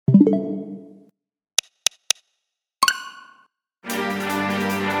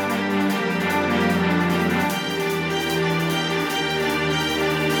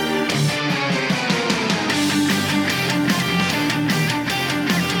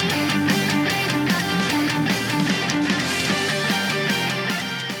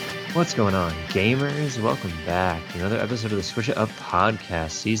What's going on, gamers? Welcome back to another episode of the Switch It Up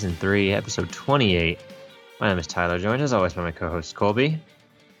Podcast, Season 3, Episode 28. My name is Tyler, joined as always by my co-host Colby.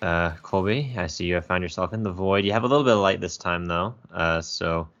 Colby, I see you have found yourself in the void. You have a little bit of light this time, though,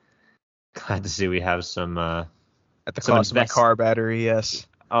 so glad to see we have some... At the cost of my car battery, yes.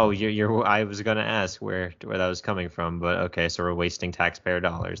 Oh, you're. I was going to ask where that was coming from, but okay, so we're wasting taxpayer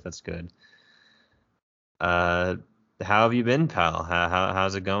dollars. That's good. How have you been, pal?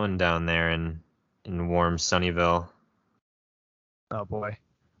 How's it going down there in warm Sunnyvale? Oh boy.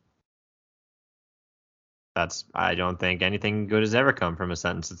 I don't think anything good has ever come from a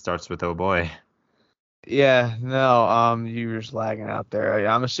sentence that starts with "oh boy." Yeah, no, you were just lagging out there.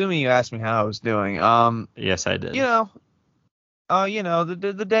 I'm assuming you asked me how I was doing. Yes, I did.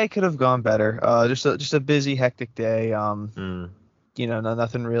 The day could have gone better. Just a busy, hectic day.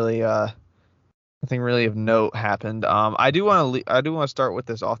 Nothing really of note happened. I do want to start with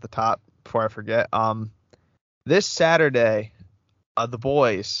this off the top before I forget. This Saturday, the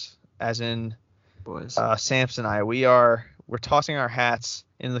boys, as in Boys. Samson and I, we're tossing our hats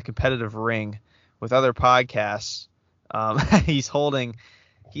in the competitive ring with other podcasts. He is holding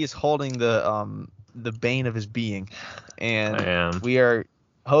the bane of his being, and we are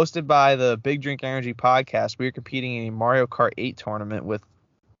hosted by the Big Drink Energy podcast. We are competing in a Mario Kart 8 tournament with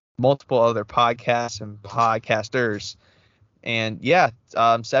multiple other podcasts and podcasters. And yeah,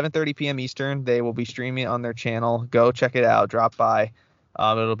 7:30 p.m. Eastern, they will be streaming it on their channel. Go check it out. Drop by.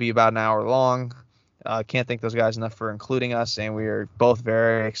 It'll be about an hour long. Can't thank those guys enough for including us, and we are both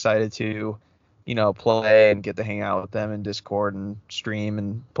very excited to, play and get to hang out with them in Discord and stream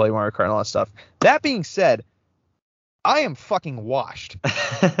and play Mario Kart and all that stuff. That being said, I am fucking washed.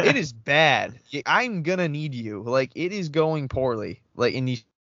 It is bad. I'm gonna need you. Like, it is going poorly. Like in these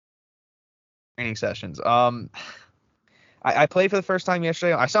training sessions. I played for the first time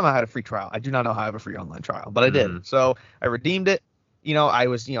yesterday. I somehow had a free trial. I do not know how I have a free online trial, but I did. So I redeemed it. I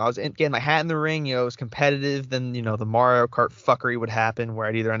was getting my hat in the ring. It was competitive. Then, the Mario Kart fuckery would happen where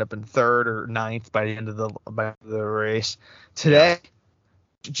I'd either end up in third or ninth by the end of the race. Today,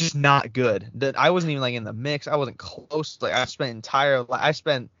 just not good. I wasn't even in the mix. I wasn't close. I spent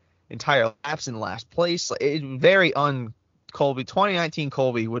entire laps in last place. It very Colby. 2019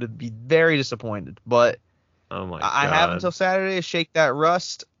 Colby would be very disappointed. But oh my I have until Saturday to shake that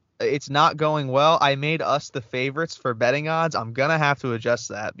rust. It's not going well. I made us the favorites for betting odds. I'm gonna have to adjust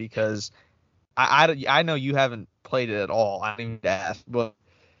that because I know you haven't played it at all. I didn't ask, but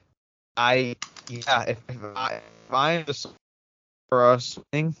if I'm just for us,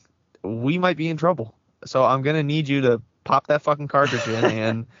 we might be in trouble. So I'm gonna need you to pop that fucking cartridge in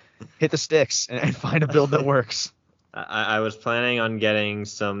and hit the sticks and find a build that works. I was planning on getting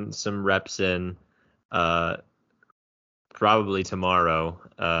some reps in. Probably tomorrow.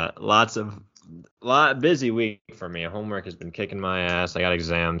 Busy week for me. Homework has been kicking my ass. I got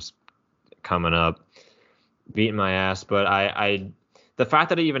exams coming up, beating my ass. But the fact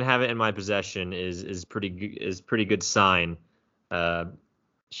that I even have it in my possession is pretty good sign.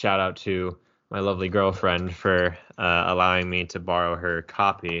 Shout out to my lovely girlfriend for allowing me to borrow her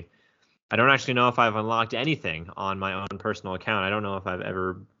copy. I don't actually know if I've unlocked anything on my own personal account. I don't know if I've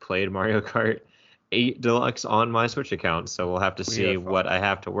ever played Mario Kart 8 Deluxe on my Switch account, so we'll have to see what I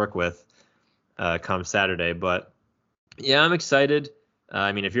have to work with come Saturday. But yeah, I'm excited.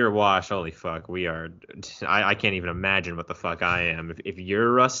 If you're washed, holy fuck, we are. I can't even imagine what the fuck I am. If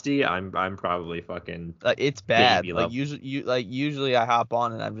you're rusty, I'm probably fucking. It's bad. Usually I hop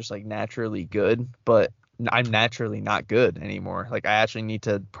on and I'm just naturally good, but I'm naturally not good anymore. I actually need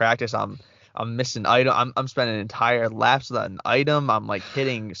to practice. I'm missing item. I'm spending entire laps without an item. I'm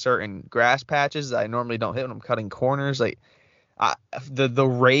hitting certain grass patches that I normally don't hit when I'm cutting corners. The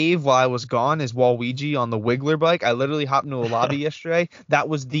rave while I was gone is Waluigi on the Wiggler bike. I literally hopped into a lobby yesterday. That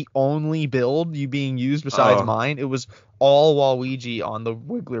was the only build being used besides mine. It was all Waluigi on the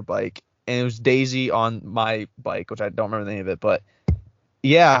Wiggler bike, and it was Daisy on my bike, which I don't remember the name of it. But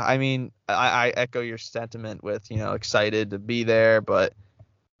yeah, I echo your sentiment with excited to be there, but.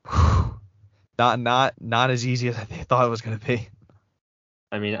 Not as easy as I thought it was going to be.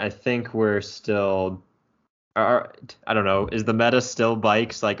 I think we're still. I don't know. Is the meta still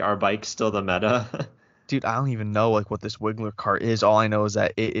bikes? Are bikes still the meta? Dude, I don't even know what this Wiggler cart is. All I know is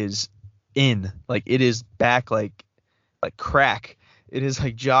that it is in. It is back like crack. It is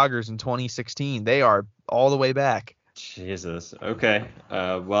like joggers in 2016. They are all the way back. Jesus. Okay.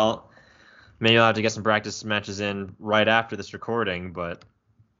 Well, maybe I'll have to get some practice matches in right after this recording, but.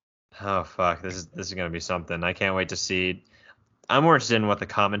 Oh fuck! This is gonna be something. I can't wait to see. I'm more interested in what the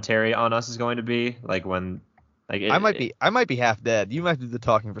commentary on us is going to be when Like I might be half dead. You might do the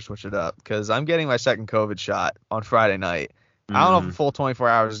talking for Switch It Up because I'm getting my second COVID shot on Friday night. I don't know if a full 24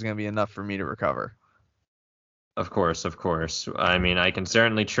 hours is going to be enough for me to recover. Of course. I mean, I can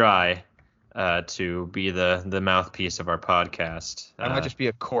certainly try to be the mouthpiece of our podcast. I might just be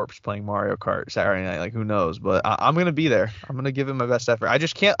a corpse playing Mario Kart Saturday night. Like, who knows? But I'm going to be there. I'm going to give it my best effort. I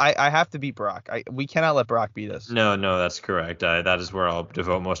just can't. I have to beat Brock. We cannot let Brock beat us. No, that's correct. That is where I'll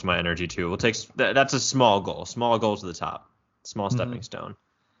devote most of my energy to. We'll take that's a small goal to the top, small stepping stone.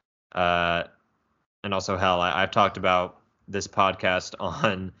 And also, hell, I've talked about this podcast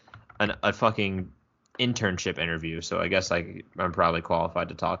on a fucking internship interview, so I guess I'm probably qualified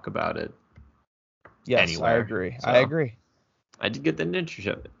to talk about it. Yes, anywhere. I agree. So, I agree. I did get the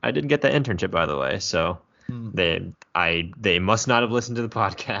internship. I didn't get the internship, by the way. So they must not have listened to the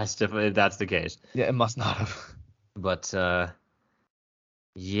podcast if that's the case. Yeah, it must not have. But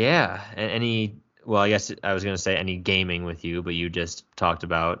yeah, well, I guess I was gonna say any gaming with you, but you just talked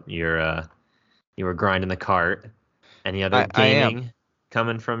about you were grinding the cart. Any other gaming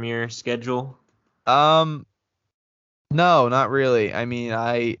coming from your schedule? No, not really. I mean,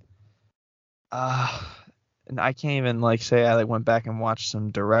 and I can't even say I went back and watched some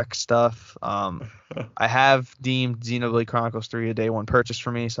direct stuff. I have deemed Xenoblade Chronicles 3 a day one purchase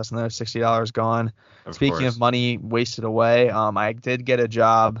for me, so that's another $60 gone. Speaking of money wasted away, I did get a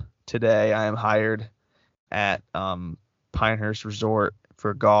job today. I am hired at Pinehurst Resort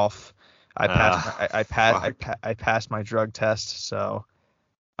for golf. I passed my drug test, so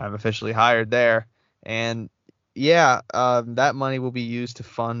I'm officially hired there. And yeah, that money will be used to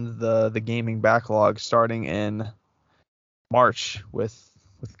fund the gaming backlog starting in March with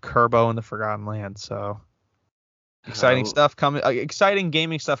Kerbo and the Forgotten Land. So exciting stuff coming, exciting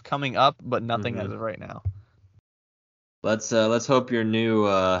gaming stuff coming up, but nothing as of right now. Let's hope your new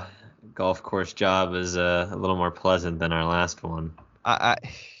golf course job is a little more pleasant than our last one. I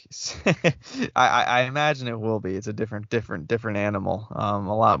imagine it will be. It's a different animal. A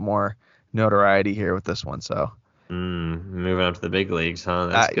lot more notoriety here with this one. So moving up to the big leagues, huh?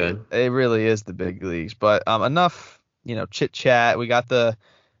 That's good. It really is the big leagues. But enough, chit chat. We got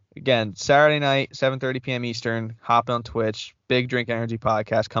again, Saturday night, 7:30 p.m. Eastern. Hop on Twitch. Big Drink Energy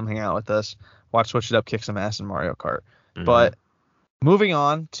podcast. Come hang out with us. Watch Switch It Up, kick some ass in Mario Kart. But moving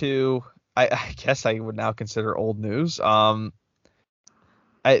on to, I guess I would now consider old news.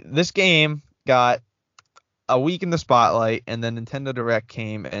 This game got a week in the spotlight, and then Nintendo Direct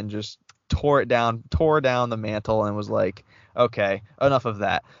came and just tore down the mantle and was like, okay, enough of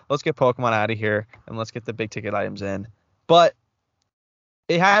that. Let's get Pokemon out of here and let's get the big ticket items in. But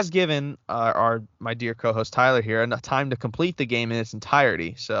it has given my dear co-host Tyler here enough time to complete the game in its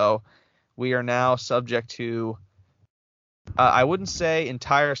entirety. So we are now subject to, I wouldn't say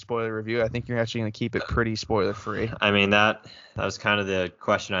entire spoiler review. I think you're actually going to keep it pretty spoiler free. I mean, that was kind of the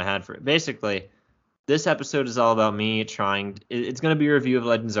question I had for it. Basically, this episode is all about me trying. It's going to be a review of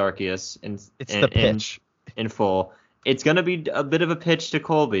Legends Arceus the pitch in full. It's going to be a bit of a pitch to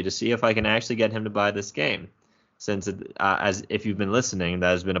Colby to see if I can actually get him to buy this game. Since, as if you've been listening,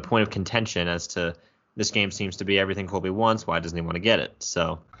 that has been a point of contention as to this game seems to be everything Colby wants. Why doesn't he want to get it?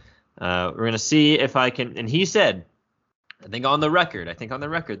 So we're going to see if I can. And he said, I think on the record,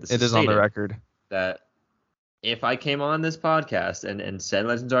 this is on the record that if I came on this podcast and said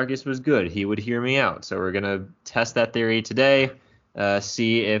Legends Arceus was good, he would hear me out. So we're going to test that theory today.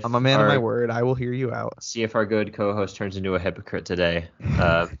 See if I'm a man of my word. I will hear you out. See if our good co-host turns into a hypocrite today.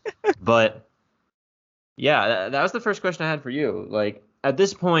 But yeah, that was the first question I had for you. Like, at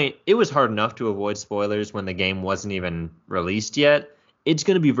this point, it was hard enough to avoid spoilers when the game wasn't even released yet. It's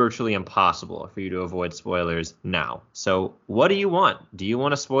going to be virtually impossible for you to avoid spoilers now. So what do you want? Do you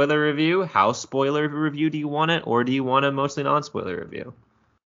want a spoiler review? How spoiler review do you want it? Or do you want a mostly non-spoiler review?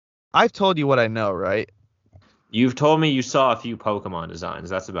 I've told you what I know, right? You've told me you saw a few Pokemon designs.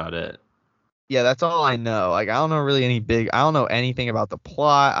 That's about it. Yeah, that's all I know. Like, I don't know really I don't know anything about the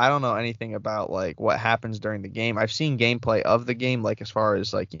plot. I don't know anything about, what happens during the game. I've seen gameplay of the game, as far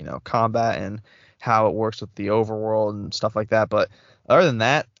as, combat and how it works with the overworld and stuff like that. But other than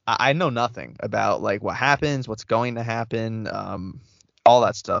that, I know nothing about, what happens, what's going to happen, all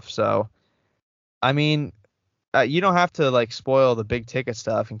that stuff. So, I mean, you don't have to, spoil the big ticket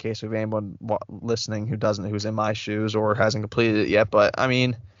stuff in case we have anyone listening who's in my shoes or hasn't completed it yet. But, I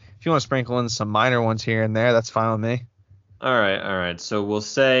mean, if you want to sprinkle in some minor ones here and there, that's fine with me. All right. So we'll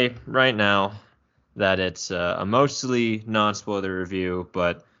say right now that it's a mostly non-spoiler review,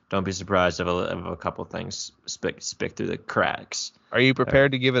 but don't be surprised if a couple things spick through the cracks. Are you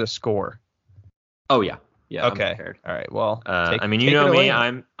prepared to give it a score? Oh, yeah. Yeah, okay. I'm prepared. All right. Well, I mean, you know me.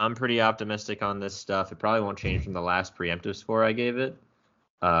 I'm pretty optimistic on this stuff. It probably won't change from the last preemptive score I gave it.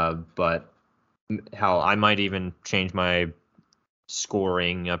 But hell, I might even change my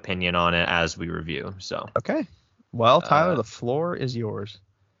scoring opinion on it as we review. So. Okay. Well, Tyler, the floor is yours.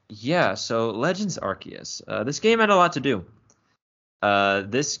 Yeah. So Legends Arceus. This game had a lot to do.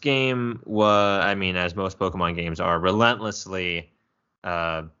 This game was, I mean, as most Pokemon games are, relentlessly,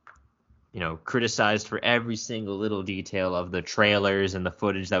 criticized for every single little detail of the trailers and the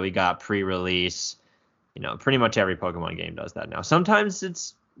footage that we got pre-release. Pretty much every Pokemon game does that now. Sometimes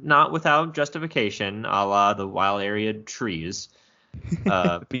it's not without justification, a la the wild area trees.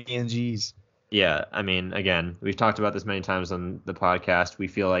 BNGs. Yeah, I mean, again, we've talked about this many times on the podcast. We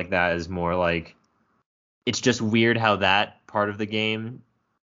feel like that is more like, it's just weird how that part of the game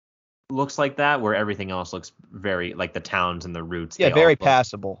looks like that, where everything else looks very, like the towns and the routes. Yeah, very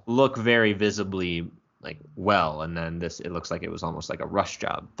passable. Look very visibly like well, and then it looks like it was almost like a rush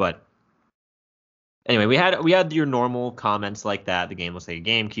job. But anyway, we had your normal comments like that. The game looks like a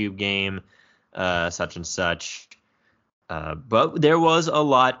GameCube game, such and such. But there was a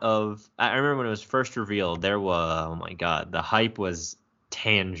lot of. I remember when it was first revealed, there was, oh my god, the hype was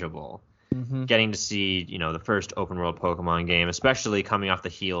tangible. Mm-hmm. Getting to see, the first open world Pokemon game, especially coming off the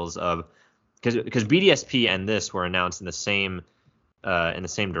heels of, because BDSP and this were announced in the same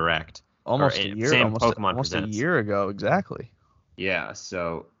direct. Almost a year. Same almost Pokemon almost Presents. A year ago, exactly. Yeah.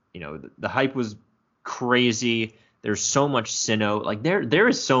 So the hype was crazy. There's so much Sinnoh. Like there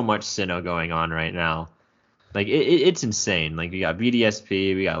is so much Sinnoh going on right now. Like it's insane. Like we got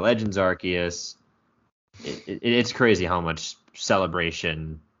BDSP, we got Legends Arceus. It's crazy how much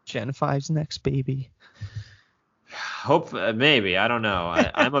celebration. Gen 5's next, baby. Hope maybe, I don't know.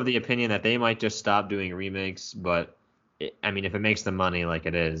 I'm of the opinion that they might just stop doing remakes, but if it makes the money like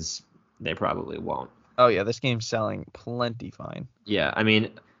it is, they probably won't. Oh yeah, this game's selling plenty fine. Yeah, I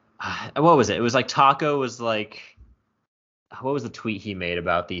mean, what was it? It was like Taco was like, what was the tweet he made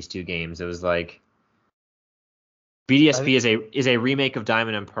about these two games? It was like, BDSP is a remake of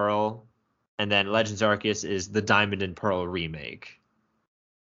Diamond and Pearl, and then Legends Arceus is the Diamond and Pearl remake.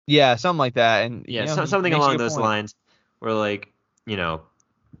 Yeah, something like that. And yeah, something along those lines, where like,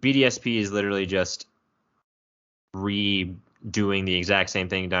 BDSP is literally just redoing the exact same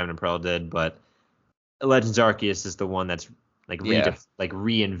thing Diamond and Pearl did, but Legends Arceus is the one that's like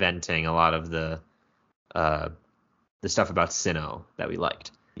reinventing a lot of the stuff about Sinnoh that we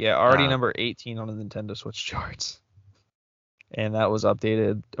liked. Yeah, already number 18 on the Nintendo Switch charts. And that was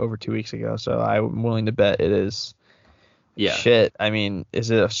updated over 2 weeks ago, so I'm willing to bet it is. Yeah. Shit, I mean,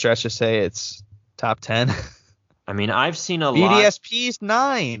 is it a stretch to say it's top 10? I mean, I've seen a lot. BDSP's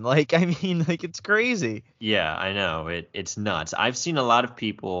 9. Like, I mean, like, it's crazy. Yeah, I know. It's nuts. I've seen a lot of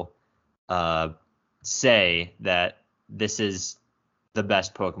people say that this is the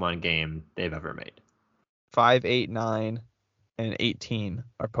best Pokemon game they've ever made. 5, 8, 9, and 18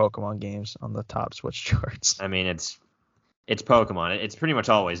 are Pokemon games on the top Switch charts. I mean, it's Pokemon. It's pretty much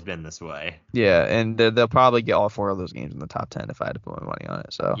always been this way. Yeah, and they'll probably get all 4 of those games in the top 10 if I had to put my money on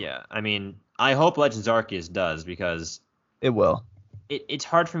it. So yeah, I mean, I hope Legends Arceus does, because it will. It's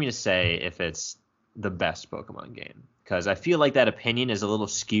hard for me to say if it's the best Pokemon game, because I feel like that opinion is a little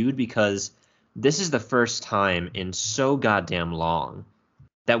skewed, because this is the first time in so goddamn long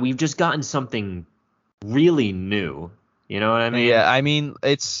that we've just gotten something really new. You know what I mean? Yeah, I mean,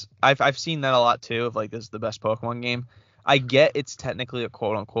 I've seen that a lot too, of like, this is the best Pokemon game. I get it's technically a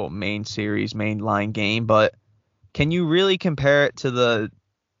quote unquote main series, mainline game, but can you really compare it to the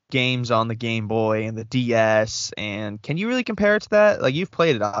games on the Game Boy and the DS? And can you really compare it to that? Like, you've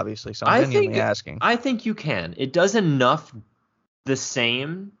played it, obviously, so I'm genuinely asking. I think you can. It does enough the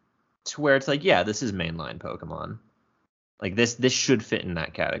same to where it's like, yeah, this is mainline Pokemon. Like, this should fit in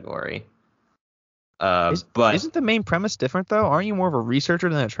that category. But isn't the main premise different though? Aren't you more of a researcher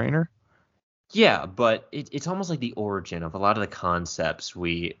than a trainer? Yeah, but it's almost like the origin of a lot of the concepts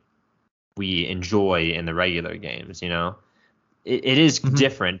we enjoy in the regular games. It is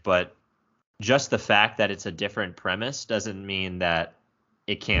different, but just the fact that it's a different premise doesn't mean that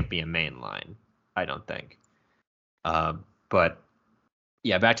it can't be a mainline. I don't think. But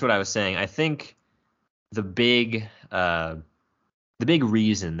yeah, back to what I was saying. I think the big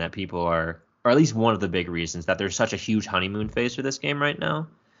reason that people are, or at least one of the big reasons that there's such a huge honeymoon phase for this game right now,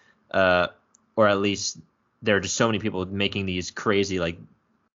 or at least there are just so many people making these crazy, like,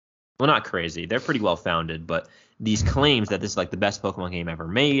 well, not crazy, they're pretty well founded, but these claims that this is like the best Pokemon game ever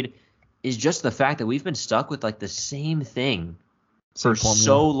made, is just the fact that we've been stuck with like the same thing for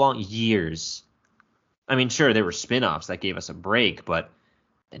so long, years. I mean, sure, there were spin-offs that gave us a break, but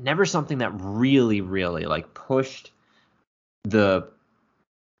never something that really, really like pushed the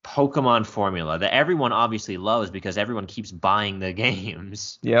Pokemon formula that everyone obviously loves because everyone keeps buying the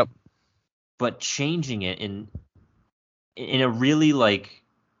games. Yep. But changing it in a really like,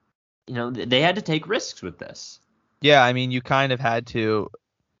 they had to take risks with this. Yeah, I mean, you kind of had to.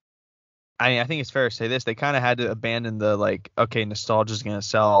 I mean, I think it's fair to say this. They kind of had to abandon the like, okay, nostalgia is gonna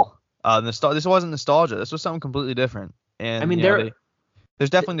sell. This wasn't nostalgia. This was something completely different. And I mean, there's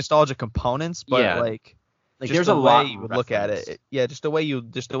definitely nostalgia components, but yeah, like just there's the a way lot you would look at it. Yeah, just the way you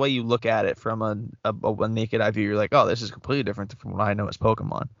look at it from a naked eye view, you're like, oh, this is completely different from what I know as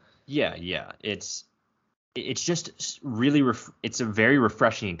Pokemon. Yeah. It's just really it's a very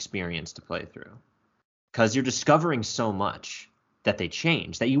refreshing experience to play through because you're discovering so much that they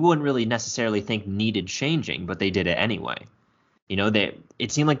changed that you wouldn't really necessarily think needed changing, but they did it anyway.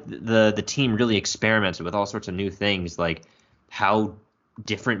 It seemed like the team really experimented with all sorts of new things, like how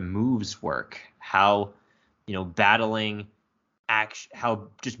different moves work, how how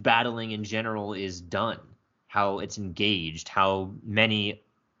just battling in general is done, how it's engaged, how many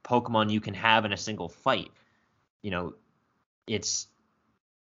Pokemon you can have in a single fight. It's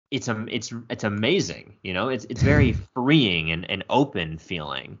it's amazing. It's very freeing and open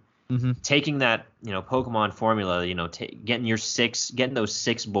feeling. Mm-hmm. Taking that Pokemon formula, getting those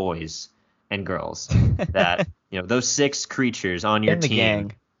 6 boys and girls that those 6 creatures on your team.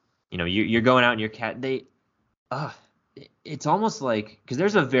 Gang. You're going out and your cat. It's almost like because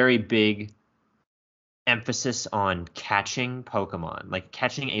there's a very big emphasis on catching Pokemon, like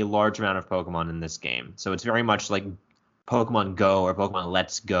catching a large amount of Pokemon in this game. So it's very much like Pokemon Go or Pokemon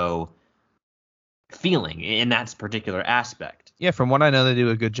Let's Go feeling in that particular aspect. Yeah, from what I know, they do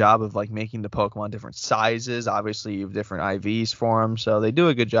a good job of like making the Pokemon different sizes. Obviously, you have different IVs for them, so they do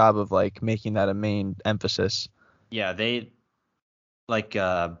a good job of like making that a main emphasis. Yeah, they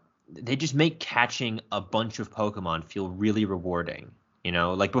just make catching a bunch of Pokemon feel really rewarding.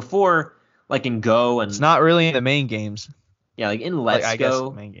 Like before, like in Go and it's not really in the main games. Yeah, like in Let's Go,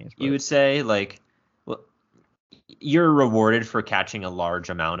 guess main games, you would say like, well, you're rewarded for catching a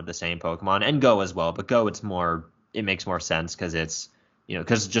large amount of the same Pokemon, and Go as well. But Go, it makes more sense because it's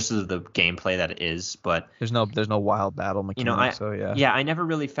because just of the gameplay that it is. But there's no wild battle mechanic. So yeah. Yeah, I never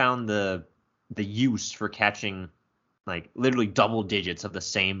really found the use for catching like literally double digits of the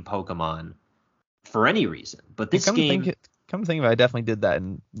same Pokemon for any reason. But this game, come to think of it, I definitely did that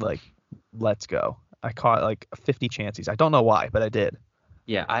in like Let's Go. I caught like 50 Chanseys. I don't know why, but I did.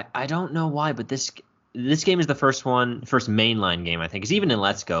 Yeah, I don't know why, but this game is the first mainline game, I think. Because even in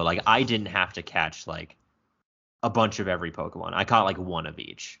Let's Go, like I didn't have to catch like a bunch of every Pokemon. I caught like one of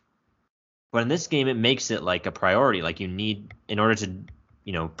each. But in this game, it makes it like a priority. Like you need, in order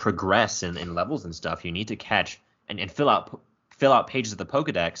to progress in levels and stuff, you need to catch and fill out pages of the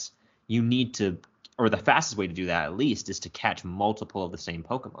Pokedex. You need to, or the fastest way to do that at least is to catch multiple of the same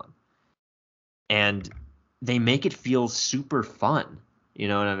Pokemon. And they make it feel super fun. You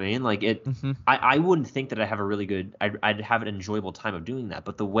know what I mean? Like it. Mm-hmm. I wouldn't think that I'd have an enjoyable time of doing that.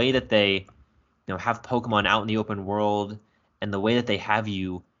 But the way that they, have Pokemon out in the open world, and the way that they have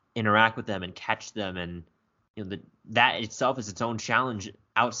you interact with them and catch them, and that itself is its own challenge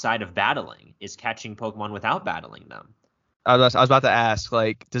outside of battling, is catching Pokemon without battling them. I was about to ask,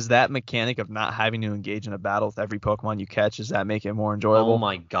 like, does that mechanic of not having to engage in a battle with every Pokemon you catch, does that make it more enjoyable? Oh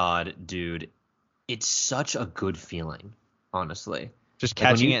my god, dude. It's such a good feeling, honestly. Just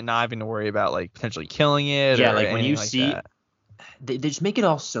catching it and not having to worry about, like, potentially killing it. Yeah, or like, when you see... that. They just make it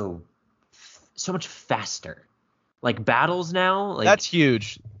all so much faster. Like, battles now... like that's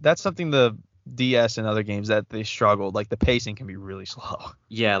huge. That's something the DS and other games that they struggled. Like, the pacing can be really slow.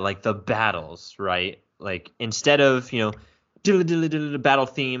 Yeah, like, the battles, right? Like, instead of, battle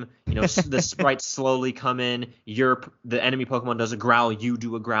theme, the sprites slowly come in, the enemy Pokemon does a growl, you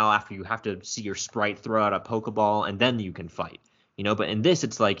do a growl after you have to see your sprite throw out a Pokeball, and then you can fight. But in this,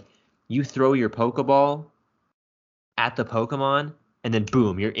 it's like you throw your Pokeball at the Pokemon, and then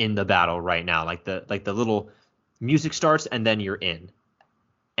boom, you're in the battle right now. Like the little music starts, and then you're in,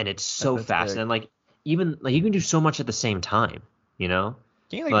 and it's so fast. Big. And like even like you can do so much at the same time. Can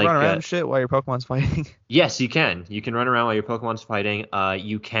you like run around and shit while your Pokemon's fighting? Yes, you can. You can run around while your Pokemon's fighting.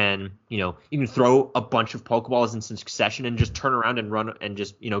 You can throw a bunch of Pokeballs in succession and just turn around and run and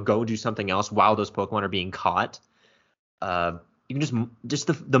just go do something else while those Pokemon are being caught. You can just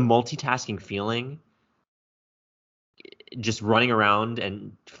the multitasking feeling, just running around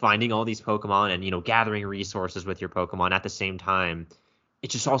and finding all these Pokemon and gathering resources with your Pokemon at the same time.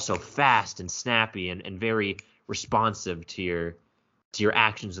 It's just all so fast and snappy and very responsive to your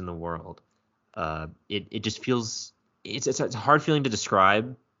actions in the world. It just feels it's a hard feeling to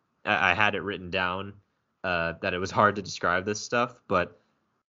describe. I had it written down that it was hard to describe this stuff, but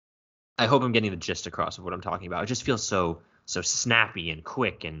I hope I'm getting the gist across of what I'm talking about. It just feels so snappy and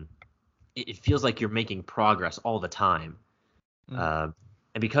quick, and it feels like you're making progress all the time. And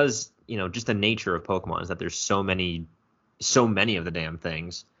because just the nature of Pokemon is that there's so many of the damn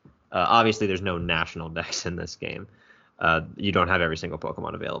things. Obviously, there's no national dex in this game. You don't have every single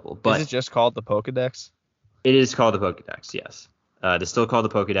Pokemon available. But is it just called the Pokedex? It is called the Pokedex, yes. It is still called the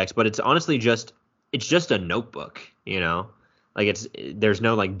Pokedex, but it's honestly just a notebook, Like there's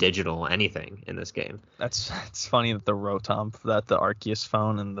no like digital anything in this game. It's funny that the Rotom, that the Arceus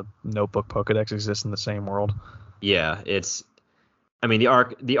phone and the notebook Pokedex exist in the same world. Yeah,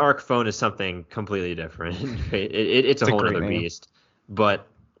 the Arc phone is something completely different. It's a whole other beast. But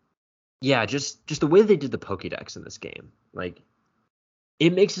yeah, just the way they did the Pokédex in this game, like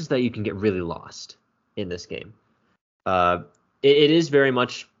it makes it so that you can get really lost in this game. It is very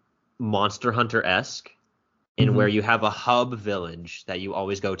much Monster Hunter-esque in where you have a hub village that you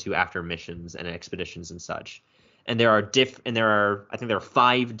always go to after missions and expeditions and such. And there are I think there are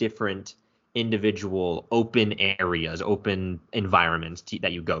 5 different individual open areas, open environments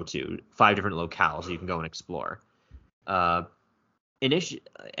that you go to, 5 different locales you can go and explore. And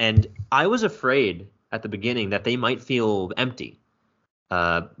I was afraid at the beginning that they might feel empty.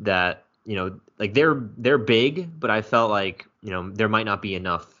 That like they're big, but I felt like there might not be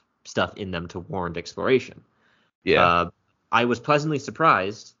enough stuff in them to warrant exploration. Yeah. I was pleasantly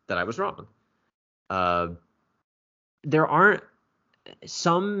surprised that I was wrong. There aren't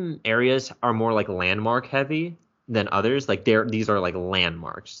some areas are more like landmark heavy than others. Like these are like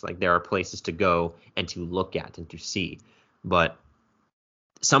landmarks. Like there are places to go and to look at and to see. But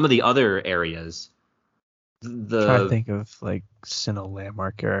some of the other areas, I'm trying to think of like Sinnoh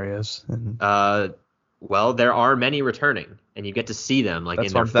landmark areas. And well, there are many returning, and you get to see them like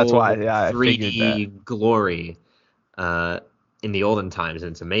in their full 3D glory in the olden times,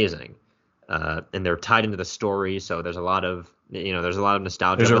 and it's amazing. And they're tied into the story, so there's a lot of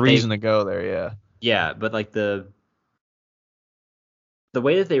nostalgia. There's a reason to go there, yeah. Yeah, but like the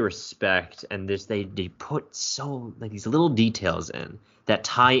way that they respect and they put so like these little details in that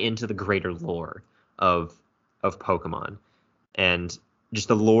tie into the greater lore of Pokemon, and just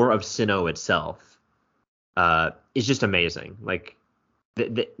the lore of Sinnoh itself is just amazing. Like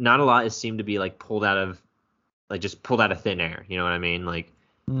not a lot seemed to be like pulled out of thin air. You know what I mean? Like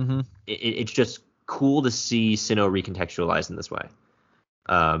it's just cool to see Sinnoh recontextualized in this way.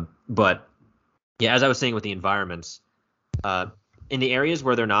 But yeah, as I was saying with the environments, in the areas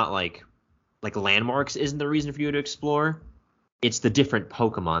where they're not like landmarks isn't the reason for you to explore. It's the different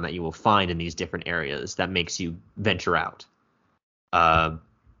Pokemon that you will find in these different areas that makes you venture out.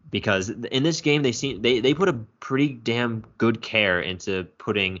 Because in this game they put a pretty damn good care into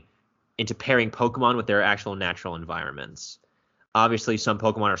pairing Pokemon with their actual natural environments. Obviously, some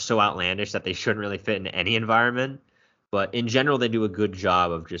Pokemon are so outlandish that they shouldn't really fit in any environment, but in general, they do a good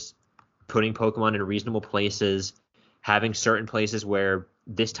job of just putting Pokemon in reasonable places, having certain places where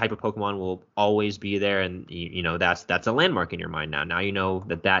this type of Pokemon will always be there, and that's a landmark in your mind now. Now you know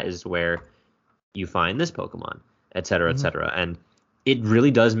that is where you find this Pokemon, et cetera, et cetera. And it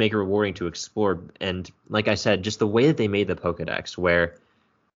really does make it rewarding to explore. And like I said, just the way that they made the Pokedex, where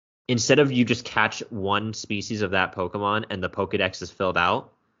instead of you just catch one species of that Pokemon and the Pokedex is filled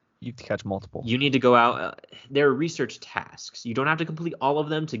out, you have to catch multiple. You need to go out. There are research tasks. You don't have to complete all of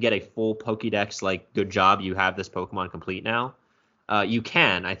them to get a full Pokedex. Like, good job, you have this Pokemon complete now. You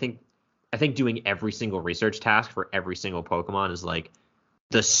can. I think doing every single research task for every single Pokemon is like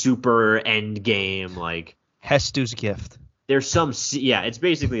the super end game. Like Hestu's gift. There's some. Yeah, it's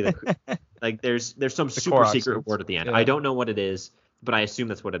basically like there's some super secret reward at the end. Yeah. I don't know what it is, but I assume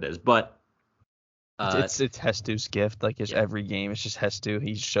that's what it is. But it's Hestu's gift. Like every game, it's just Hestu.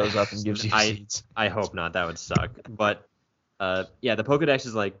 He shows up and gives you seeds. I hope not. That would suck. But yeah, the Pokedex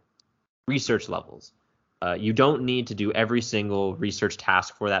is like research levels. You don't need to do every single research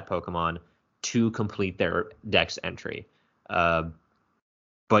task for that Pokemon to complete their Dex entry. But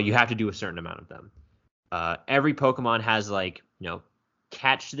you have to do a certain amount of them. Every Pokemon has like,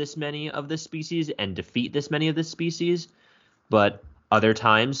 catch this many of this species and defeat this many of this species. But other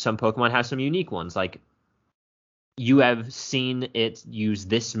times, some Pokemon have some unique ones. Like, you have seen it use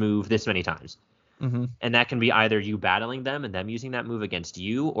this move this many times. Mm-hmm. And that can be either you battling them and them using that move against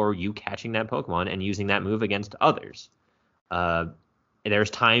you, or you catching that Pokemon and using that move against others. There's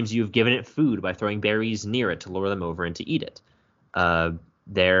times you've given it food by throwing berries near it to lure them over and to eat it.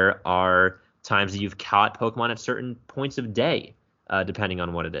 There are times that you've caught Pokemon at certain points of day, depending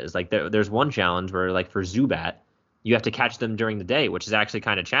on what it is. Like there's one challenge where, like for Zubat, you have to catch them during the day, which is actually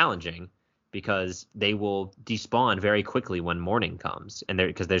kind of challenging because they will despawn very quickly when morning comes, and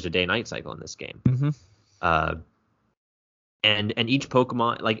because there's a day-night cycle in this game. Mm-hmm. And each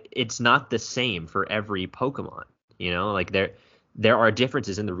Pokemon, like, it's not the same for every Pokemon. Like there are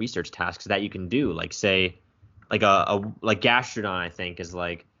differences in the research tasks that you can do. Like, say, like like Gastrodon, I think, is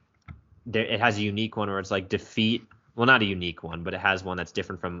like it has a unique one where it's like defeat. Well, not a unique one, but it has one that's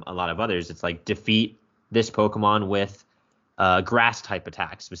different from a lot of others. It's like defeat this Pokemon with grass type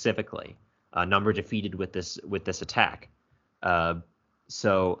attack specifically. Number defeated with this attack.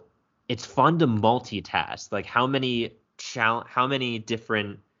 So it's fun to multitask. Like, how many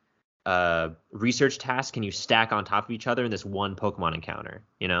different research tasks can you stack on top of each other in this one Pokemon encounter?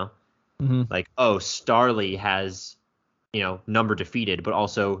 Mm-hmm. Like, Starly has number defeated, but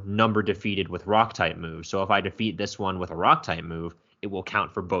also number defeated with rock type moves. So if I defeat this one with a rock type move, it will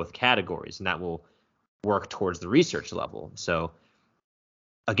count for both categories, and that will work towards the research level. So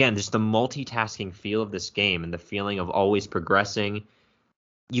again, just the multitasking feel of this game and the feeling of always progressing,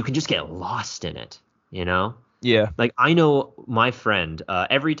 you can just get lost in it, Yeah. Like, I know my friend,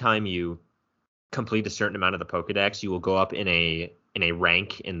 every time you complete a certain amount of the Pokedex, you will go up in a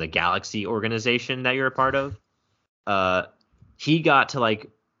rank in the Galaxy organization that you're a part of. He got to, like,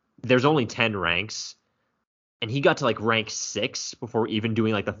 there's only 10 ranks, and he got to, like, rank 6 before even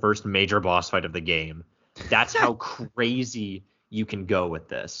doing, like, the first major boss fight of the game. That's how crazy you can go with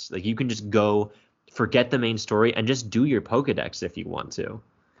this. Like, you can just go, forget the main story, and just do your Pokedex if you want to.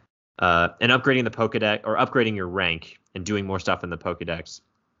 And upgrading the Pokedex, or upgrading your rank and doing more stuff in the Pokedex,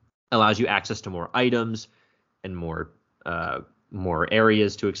 allows you access to more items and more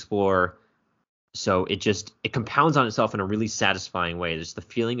areas to explore. So it compounds on itself in a really satisfying way. There's the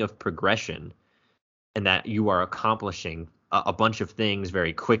feeling of progression and that you are accomplishing a bunch of things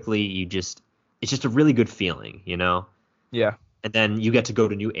very quickly. It's just a really good feeling, Yeah. And then you get to go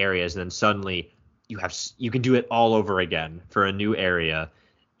to new areas, and then suddenly you can do it all over again for a new area,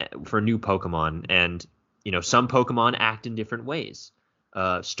 for a new Pokemon. And, some Pokemon act in different ways.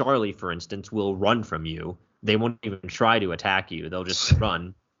 Starly, for instance, will run from you. They won't even try to attack you. They'll just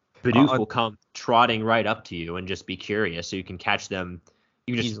run. Bidoof will come trotting right up to you and just be curious, so you can catch them.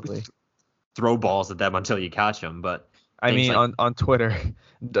 You can just easily throw balls at them until you catch them. But I mean, like, on Twitter,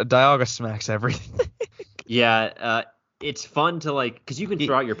 Dialga smacks everything. Yeah, it's fun to, like, because you can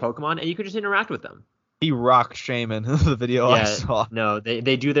throw out your Pokemon and you can just interact with them. He rocked Shaman, the video I saw. No,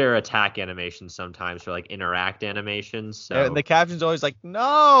 they do their attack animations sometimes for, like, interact animations. So. And the caption's always like,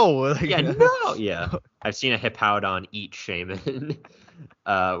 no! Yeah, no! Yeah. I've seen a Hippowdon eat Shaman,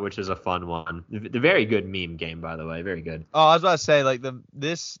 which is a fun one. The very good meme game, by the way. Very good. Oh, I was about to say, like,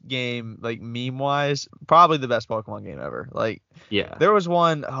 this game, like, meme-wise, probably the best Pokemon game ever. Like, yeah. There was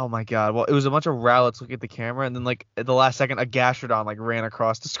one, oh my god, well, it was a bunch of Rowlets looking at the camera, and then, like, at the last second, a Gastrodon, like, ran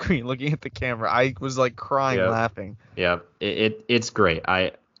across the screen looking at the camera. I was, like, crying laughing. Yeah, it's great.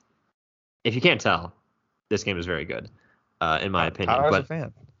 If you can't tell, this game is very good, in my opinion. I was a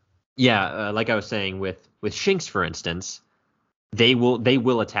fan. Yeah, like I was saying, with Shinx, for instance, they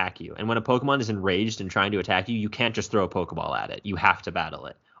will attack you. And when a Pokemon is enraged and trying to attack you, you can't just throw a Pokeball at it. You have to battle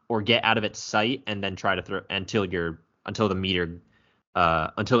it, or get out of its sight and then try to throw until it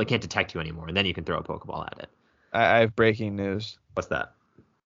can't detect you anymore, and then you can throw a Pokeball at it. I have breaking news. What's that?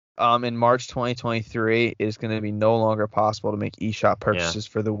 In March 2023, it is going to be no longer possible to make eShop purchases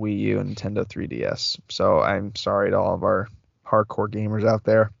for the Wii U and Nintendo 3DS. So I'm sorry to all of our hardcore gamers out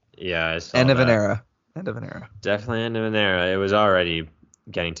there. Yeah, I saw End of that. an era. End of an era. Definitely end of an era. It was already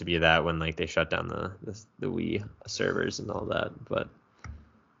getting to be that when, like, they shut down the Wii servers and all that. But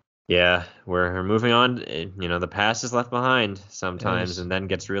yeah, we're moving on. The past is left behind sometimes, and then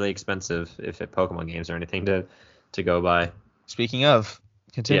gets really expensive if Pokemon games are anything to go by. Speaking of,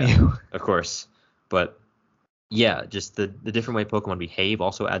 continue. Yeah, of course. But yeah, just the different way Pokemon behave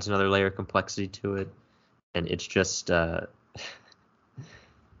also adds another layer of complexity to it. And it's just you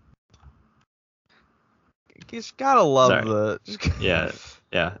just gotta love yeah.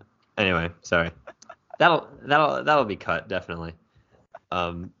 Anyway, sorry. That'll be cut, definitely.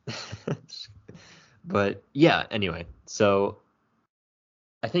 But yeah, anyway. So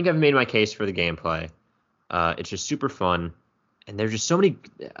I think I've made my case for the gameplay. It's just super fun. And there's just so many,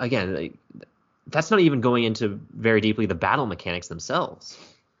 again, that's not even going into very deeply the battle mechanics themselves.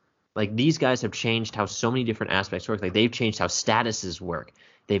 Like, these guys have changed how so many different aspects work. Like, they've changed how statuses work.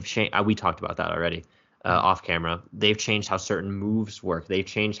 They've changed, we talked about that already off camera. They've changed how certain moves work. They've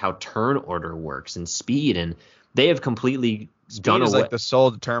changed how turn order works and speed. And they have completely done away. Speed is like the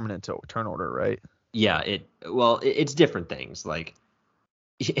sole determinant to turn order, right? Yeah, it's different things. Like,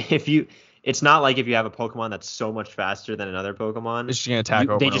 if you it's not like if you have a Pokemon that's so much faster than another Pokemon, it's just gonna attack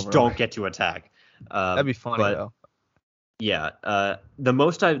they just don't get to attack. That'd be funny though. Yeah, the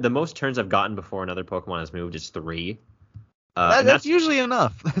most turns I've gotten before another Pokemon has moved is 3. That's usually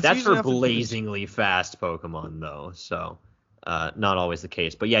enough. That's for blazingly fast Pokemon though, so not always the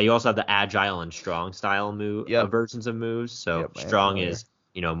case. But yeah, you also have the Agile and Strong style versions of moves. So Strong is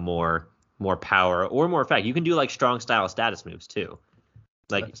more power or more effect. You can do like Strong style status moves too.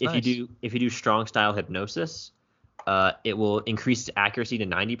 Like if you do Strong style Hypnosis, it will increase accuracy to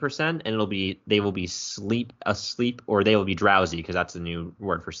 90%, and they will be asleep, or they will be drowsy, because that's the new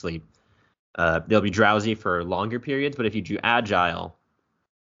word for sleep. They'll be drowsy for longer periods, but if you do Agile,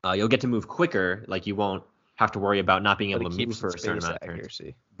 you'll get to move quicker. Like you won't have to worry about not being able to move for a certain amount of turns.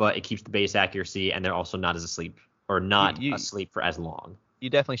 But it keeps the base accuracy, and they're also not as asleep, or not asleep for as long. You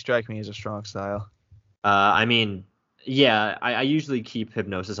definitely strike me as a Strong style. I mean, yeah, I usually keep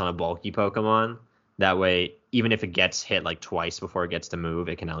Hypnosis on a bulky Pokemon. That way, even if it gets hit like twice before it gets to move,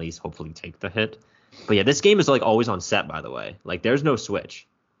 it can at least hopefully take the hit. But yeah, this game is like always on set, by the way. Like there's no switch.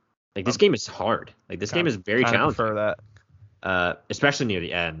 Like this game is hard. Like this game is very challenging. I prefer that. Especially near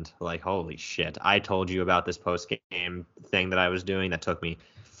the end. Like holy shit. I told you about this post game thing that I was doing that took me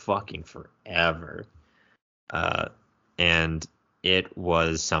fucking forever. And it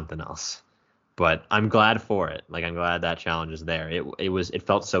was something else. But I'm glad for it. Like I'm glad that challenge is there. It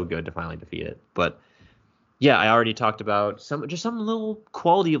felt so good to finally defeat it. But yeah, I already talked about some little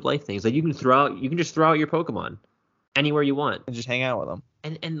quality of life things. Like you can just throw out your Pokemon anywhere you want and just hang out with them.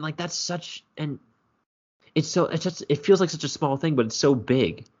 And like that's such it feels like such a small thing, but it's so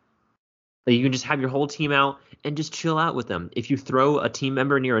big. Like you can just have your whole team out and just chill out with them. If you throw a team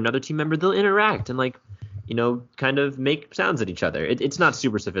member near another team member, they'll interact and like, kind of make sounds at each other. It's not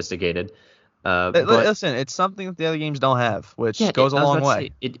super sophisticated. But listen, it's something that the other games don't have, which goes a long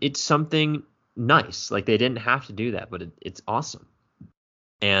way. It's something nice. Like they didn't have to do that, but it's awesome.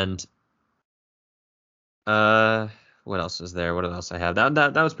 And what else is there? What else I have?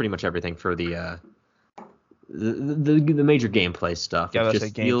 That was pretty much everything for the major gameplay stuff. Yeah, that's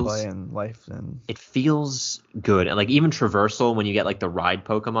gameplay and life, and it feels good. And like even traversal, when you get like the ride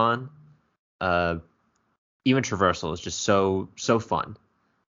Pokemon, even traversal is just so fun.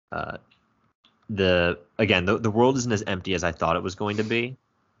 The world isn't as empty as I thought it was going to be,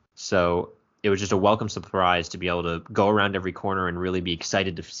 so it was just a welcome surprise to be able to go around every corner and really be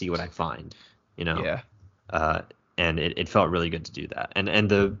excited to see what I find. Yeah. And it felt really good to do that. And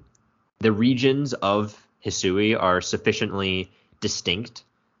the regions of Hisui are sufficiently distinct,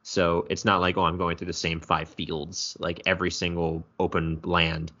 so it's not like, I'm going through the same 5 fields like every single open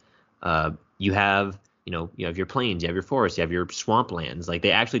land. You have your plains, you have your forests, you have your swamplands. Like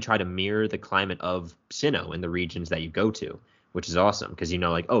they actually try to mirror the climate of Sinnoh in the regions that you go to, which is awesome because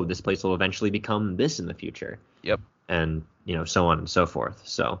this place will eventually become this in the future. Yep. And so on and so forth.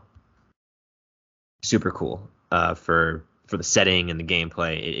 So super cool for the setting and the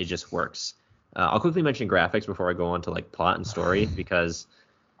gameplay. It just works. I'll quickly mention graphics before I go on to like plot and story because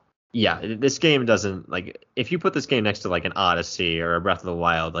this game doesn't, like, if you put this game next to like an Odyssey or a Breath of the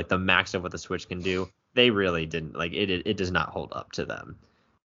Wild, like the max of what the Switch can do, they really didn't, like, it does not hold up to them.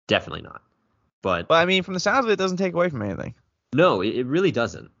 Definitely not. But I mean, from the sounds of it, it doesn't take away from anything. No, it really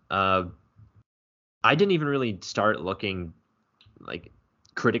doesn't. I didn't even really start looking like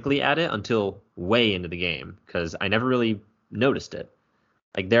critically at it until way into the game because I never really noticed it.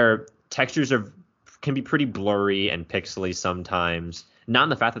 Like their textures can be pretty blurry and pixely sometimes. Not in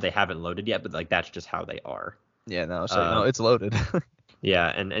the fact that they haven't loaded yet, but like that's just how they are. Yeah, no, it's loaded. Yeah,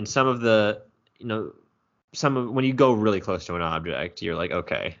 and some of the when you go really close to an object, you're like,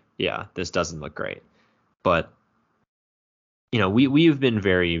 okay, yeah, this doesn't look great. But we've been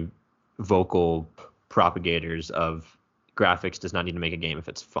very vocal propagators of graphics does not need to make a game if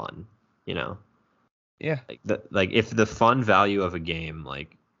it's fun. Yeah. Like if the fun value of a game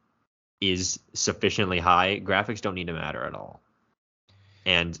like is sufficiently high, graphics don't need to matter at all.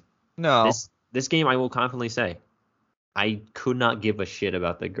 And no, this game, I will confidently say, I could not give a shit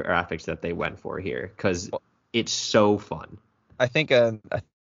about the graphics that they went for here because it's so fun. I think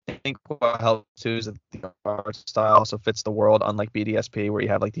what helps too is that the art style also fits the world, unlike BDSP, where you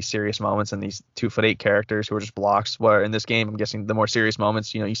have like these serious moments and these 2'8" characters who are just blocks. Where in this game, I'm guessing the more serious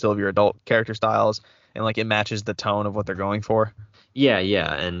moments, you still have your adult character styles, and like it matches the tone of what they're going for. Yeah,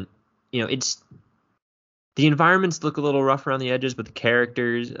 and it's. The environments look a little rough around the edges, but the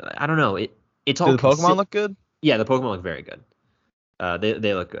characters, I don't know. It's all. Do the Pokemon look good? Yeah, the Pokemon look very good.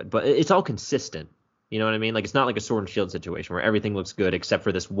 They look good, but it's all consistent. You know what I mean? Like it's not like a Sword and Shield situation where everything looks good except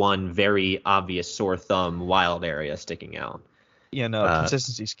for this one very obvious sore thumb wild area sticking out.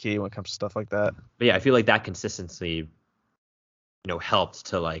 Consistency is key when it comes to stuff like that. But yeah, I feel like that consistency, helped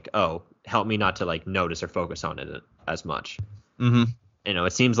to help me not to notice or focus on it as much. Mm-hmm.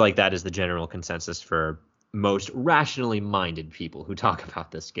 It seems like that is the general consensus for most rationally minded people who talk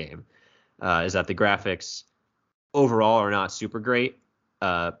about this game, is that the graphics overall are not super great,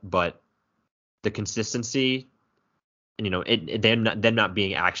 but the consistency, and them not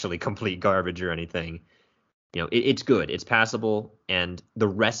being actually complete garbage or anything, it's good, it's passable, and the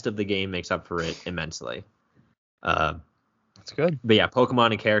rest of the game makes up for it immensely. That's good. But yeah,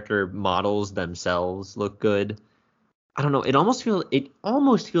 Pokemon and character models themselves look good. I don't know. It almost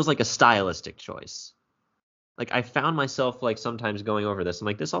feels like a stylistic choice. Like I found myself sometimes going over this. I'm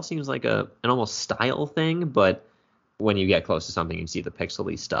like, this all seems like an almost style thing, but when you get close to something and see the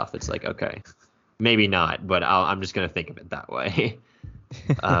pixely stuff, it's like, okay, maybe not, but I'm just gonna think of it that way.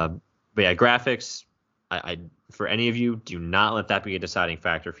 But yeah, graphics. I for any of you, do not let that be a deciding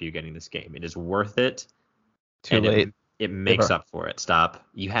factor for you getting this game. It is worth it. Too late. It makes up for it. Stop.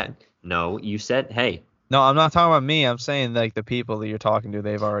 You said, hey. No, I'm not talking about me. I'm saying the people that you're talking to,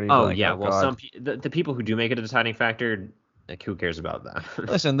 they've already. Oh yeah, well, the people who do make it a deciding factor, who cares about that?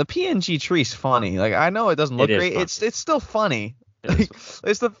 Listen, the PNG tree's funny. I know it doesn't look great. Funny. It's still funny.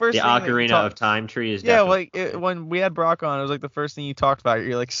 It's the first. The Ocarina of Time tree is. Yeah, when we had Brock on, it was the first thing you talked about.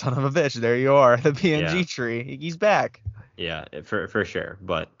 You're like, son of a bitch, there you are, the PNG tree. He's back. Yeah, for sure.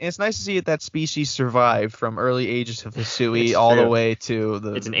 But and it's nice to see that species survived from early ages of Hisui all the way to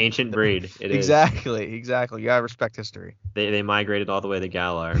the. It's an ancient breed. It exactly. You gotta respect history. They migrated all the way to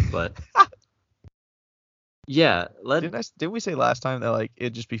Galar, but. Yeah, didn't we say last time that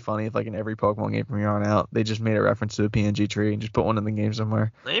it'd just be funny if in every Pokemon game from here on out they just made a reference to a PNG tree and just put one in the game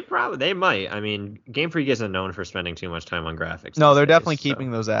somewhere? They might. I mean, Game Freak isn't known for spending too much time on graphics. No, they're definitely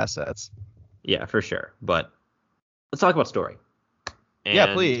keeping those assets. Yeah, for sure. But let's talk about story.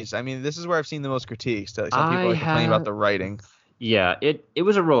 Yeah, please. I mean, this is where I've seen the most critiques. Some people complain about the writing. Yeah, it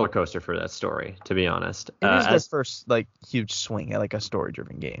was a roller coaster for that story, to be honest. It is their first huge swing at a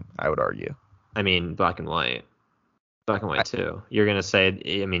story-driven game, I would argue. I mean, Black and White 2. You're gonna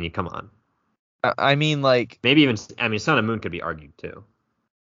say, I mean, come on. I mean, maybe even, I mean, Sun and Moon could be argued too.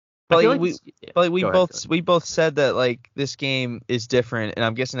 But we both said that this game is different, and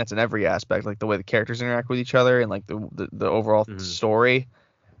I'm guessing that's in every aspect, the way the characters interact with each other and the overall story.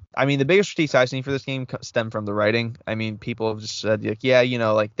 I mean, the biggest critiques I've seen for this game stem from the writing. I mean, people have just said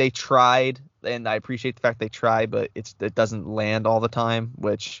they tried, and I appreciate the fact they tried, but it doesn't land all the time,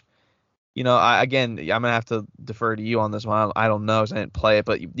 which. I'm gonna have to defer to you on this one. I don't know, 'cause I didn't play it,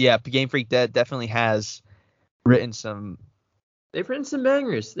 but yeah, Game Freak definitely has written some. They've written some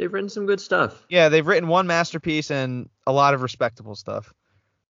bangers. They've written some good stuff. Yeah, they've written one masterpiece and a lot of respectable stuff.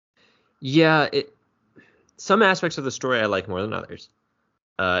 Yeah, some aspects of the story I like more than others.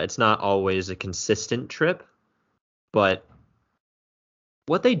 It's not always a consistent trip, but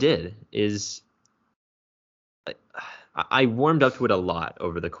what they did is. I warmed up to it a lot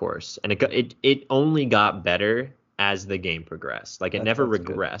over the course, and it only got better as the game progressed. It never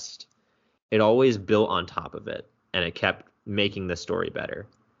regressed. Good. It always built on top of it, and it kept making the story better.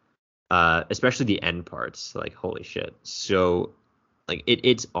 Especially the end parts. Holy shit. So,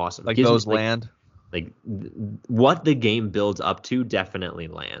 it's awesome. Those land. What the game builds up to definitely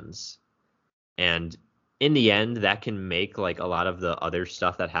lands, and in the end, that can make a lot of the other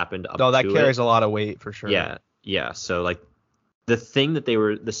stuff that happened up. No, that carries a lot of weight for sure. Yeah. Yeah, so the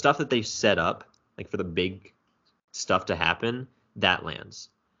stuff that they set up, for the big stuff to happen, that lands.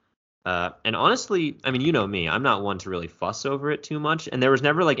 And honestly, I mean, you know me, I'm not one to really fuss over it too much, and there was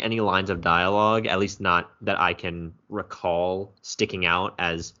never any lines of dialogue, at least not that I can recall, sticking out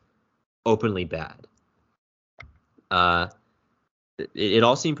as openly bad. It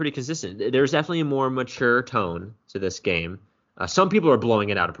all seemed pretty consistent. There's definitely a more mature tone to this game. Some people are blowing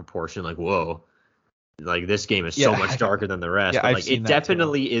it out of proportion, whoa. This game is so much darker than the rest. Yeah, but it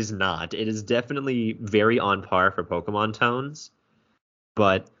definitely is not. It is definitely very on par for Pokemon tones.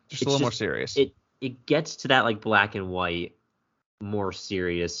 But just a little more serious. It gets to that Black and White, more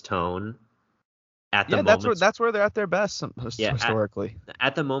serious tone at the moments. That's where they're at their best historically.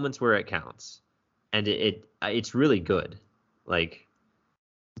 At the moments where it counts. And it's really good.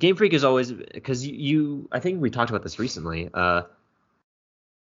 Game Freak is always, because I think we talked about this recently.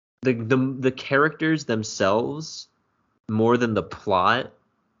 The characters themselves, more than the plot,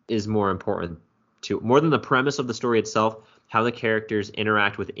 is more important more than the premise of the story itself. How the characters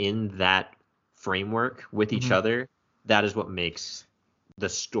interact within that framework with each other, that is what makes the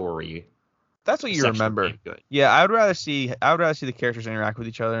story That's what you remember. Yeah, I would rather see the characters interact with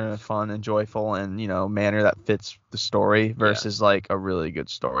each other in a fun and joyful and manner that fits the story versus like a really good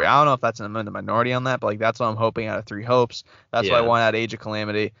story. I don't know if that's in the minority on that, but like that's what I'm hoping out of Three Hopes. That's what I want out of Age of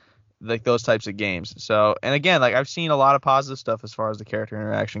Calamity, like those types of games. So, and again, like I've seen a lot of positive stuff as far as the character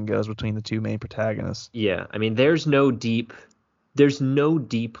interaction goes between the two main protagonists. Yeah, I mean, there's no deep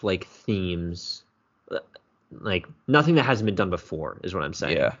like themes, like nothing that hasn't been done before is what I'm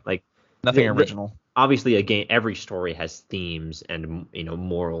saying. Yeah, like nothing original. Obviously, again, every story has themes and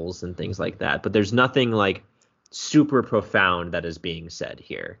morals and things like that, but there's nothing like super profound that is being said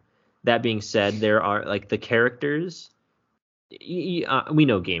here. That being said, there are like the characters. We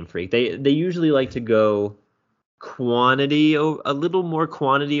know Game Freak. They usually like to go a little more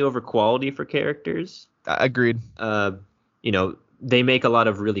quantity over quality for characters. Agreed. They make a lot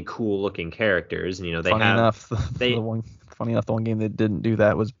of really cool looking characters, and Funny enough, the one game that didn't do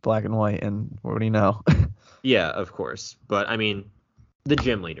that was Black and White, and what do you know? Yeah, of course. But I mean, the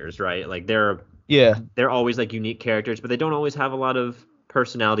gym leaders, right? Like they're always like unique characters, but they don't always have a lot of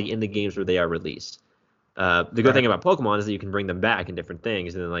personality in the games where they are released. The good thing about Pokemon is that you can bring them back in different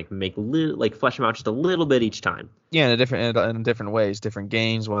things and then like flesh them out just a little bit each time. Yeah, in different ways, different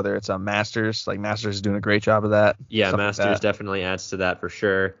games. Whether it's Masters, like Masters is doing a great job of that. Yeah, Masters definitely adds to that for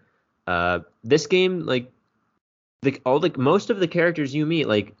sure. This game, like most of the characters you meet,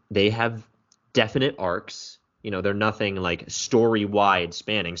 like they have definite arcs. They're nothing like story wide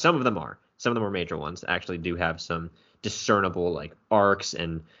spanning. Some of them are major ones. Actually, do have some discernible like arcs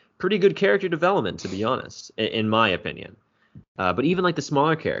and pretty good character development, to be honest, in my opinion. But even like the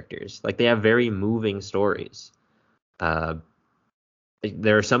smaller characters, like they have very moving stories.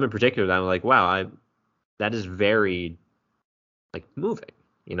 There are some in particular that I'm like, wow, that is very like moving.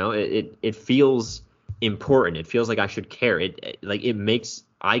 It feels important. It feels like I should care. It makes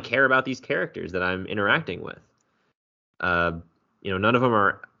I care about these characters that I'm interacting with. None of them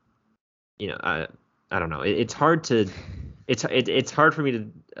are. I don't know. It's hard to. It's hard for me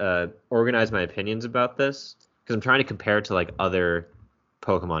to organize my opinions about this because I'm trying to compare it to like other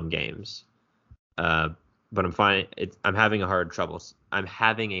Pokemon games. But I'm having a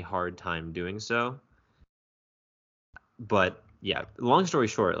hard time doing so. But yeah, long story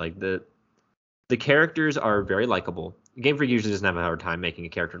short, like the characters are very likable. Game Freak usually doesn't have a hard time making a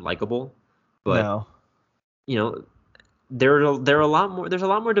character likable, but there's a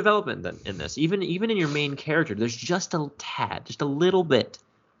lot more development than in this. Even in your main character, there's just a tad, just a little bit,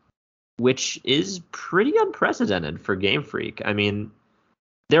 which is pretty unprecedented for Game Freak. I mean,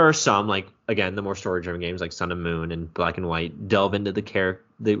 there are some, like, again, the more story-driven games like Sun and Moon and Black and White delve into the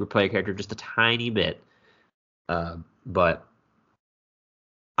player character just a tiny bit. But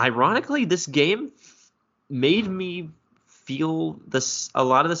ironically, this game made me feel a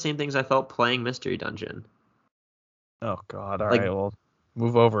lot of the same things I felt playing Mystery Dungeon. Oh God! All right, well,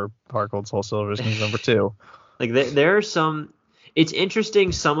 move over. Heart Gold Soul Silver is number 2. Like there are some. It's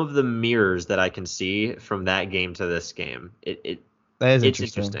interesting some of the mirrors that I can see from that game to this game. It's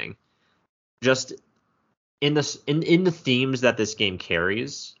interesting. Just in the themes that this game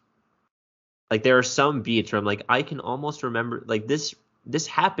carries. Like there are some beats where I'm like, I can almost remember like this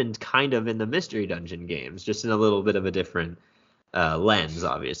happened kind of in the Mystery Dungeon games, just in a little bit of a different lens,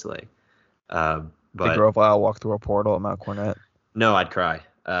 obviously. But the Grovyle walk through a portal at Mount Cornet. No, I'd cry.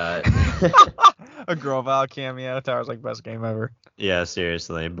 A Grovyle cameo. Tower's like best game ever. Yeah,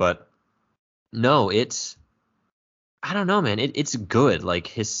 seriously. But no, I don't know, man. It's good.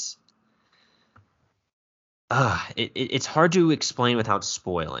 Like it's hard to explain without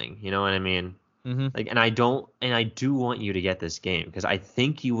spoiling. You know what I mean? Mm-hmm. Like, and I do want you to get this game because I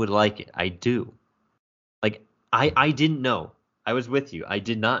think you would like it. I do. Like, I didn't know. I was with you. I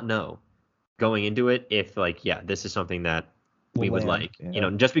did not know going into it if this is something that we would like. Yeah.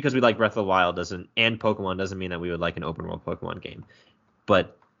 Just because we like Breath of the Wild and Pokemon doesn't mean that we would like an open world Pokemon game.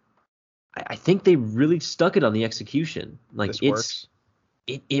 But I think they really stuck it on the execution. Like works.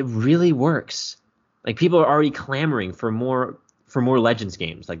 It really works. Like people are already clamoring for more Legends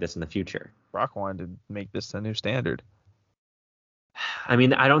games like this in the future. Rock wanted to make this the new standard. I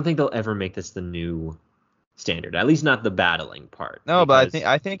mean, I don't think they'll ever make this the new standard. At least not the battling part. No, but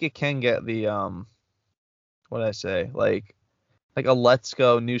I think it can get the what did I say? Like a Let's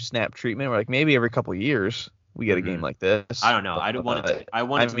Go new Snap treatment where like maybe every couple of years we get a game like this. I don't know. I want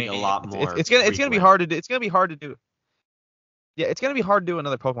it to be a lot more. It's gonna be hard to do. It's gonna be hard to do. Yeah, it's gonna be hard to do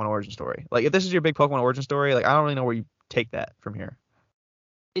another Pokemon origin story. Like if this is your big Pokemon origin story, like I don't really know where you take that from here.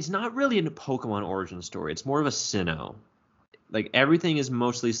 It's not really a Pokemon origin story. It's more of a Sinnoh. Like everything is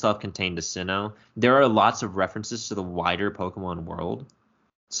mostly self-contained to Sinnoh. There are lots of references to the wider Pokemon world.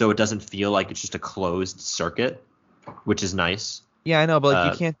 so it doesn't feel like it's just a closed circuit, which is nice. Yeah, I know, but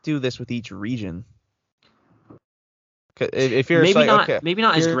like you can't do this with each region. If you're maybe like, not, okay, maybe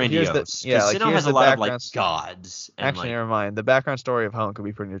not as grandiose. Yeah, like Sinnoh has a lot of like gods. And, actually, like, never mind. The background story of Hone could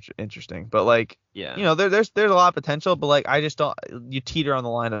be pretty interesting, but like, yeah, you know, there's a lot of potential, but like, I just don't. You teeter on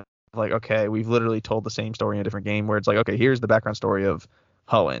the line of like, okay, we've literally told the same story in a different game, where it's like, okay, here's the background story of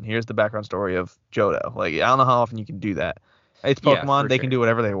Hoenn, here's the background story of Johto. Like, I don't know how often you can do that. It's Pokemon; they can do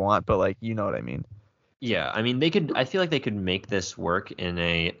whatever they want, but like, you know what I mean. Yeah, I mean, they could. I feel like they could make this work in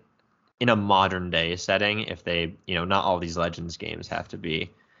a modern day setting if they, you know, not all these Legends games have to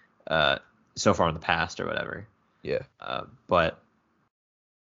be so far in the past or whatever. Yeah. But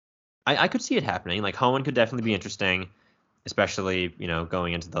I could see it happening. Like Hoenn could definitely be interesting, especially, you know,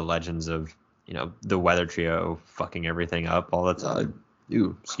 going into the Legends of, you know, the Weather Trio fucking everything up all the time.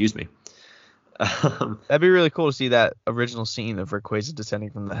 Ooh, excuse me. That'd be really cool to see that original scene of Rayquaza descending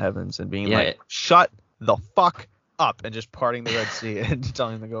from the heavens and being shut the fuck up, and just parting the Red Sea and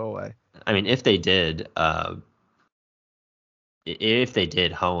telling them to go away. I mean, if they did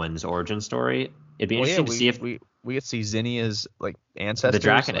Hoenn's origin story, it'd be interesting to see if we could see Zinnia's like ancestors. The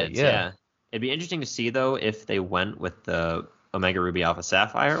Draconids, yeah. It'd be interesting to see though if they went with the Omega Ruby Alpha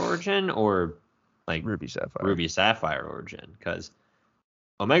Sapphire origin or like Ruby Sapphire origin, because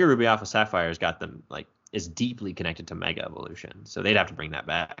Omega Ruby Alpha Sapphire's got them like is deeply connected to Mega Evolution, so they'd have to bring that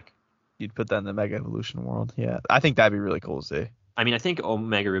back. You'd put that in the Mega Evolution world, yeah. I think that'd be really cool to see. I mean, I think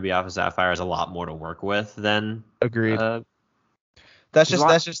Omega Ruby Alpha Sapphire has a lot more to work with than. Agreed. That's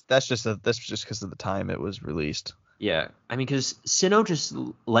just because of the time it was released. Yeah, I mean, because Sinnoh just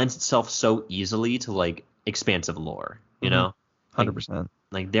lends itself so easily to like expansive lore, you know. 100%.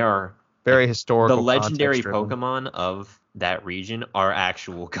 Like there are very historical. The legendary Pokemon of that region are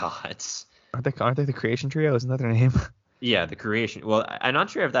actual gods. Aren't they the Creation Trio? Isn't that their name? Yeah, the Creation. Well, I'm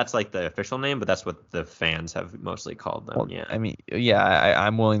not sure if that's like the official name, but that's what the fans have mostly called them. Well, yeah. I mean, yeah,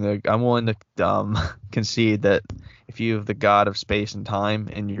 I'm willing to concede that if you have the god of space and time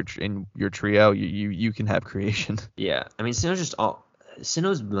in your trio, you can have creation. Yeah, I mean,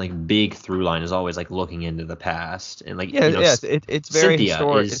 Sinnoh's like big through line is always like looking into the past and like it's very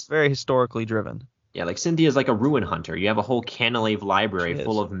historic. It's very historically driven. Yeah, like Cynthia's like a ruin hunter. You have a whole Canalave library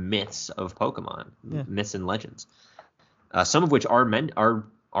full of myths of Pokemon, myths and legends. Some of which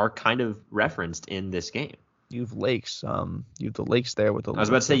are kind of referenced in this game. You have lakes. You have the lakes there with the. I was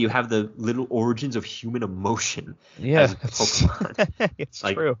about to say you have the little origins of human emotion. Yeah, as Pokemon. It's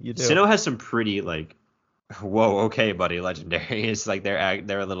like, true. You do. Sinnoh has some pretty like, whoa, okay, buddy, legendary. It's like they're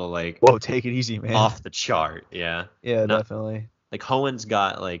a little like. Whoa, take it easy, man. Off the chart, yeah. Yeah, definitely. Like Hoenn's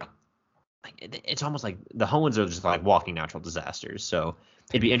got like it's almost like the Hoenns are just like walking natural disasters. So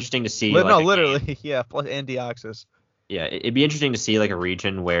it'd be interesting to see. Literally, yeah. Plus Deoxys. Yeah, it'd be interesting to see like a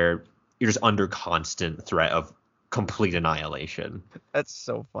region where you're just under constant threat of complete annihilation. That's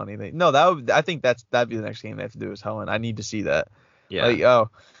so funny. I think that'd be the next game they have to do is Hoenn. I need to see that. Yeah.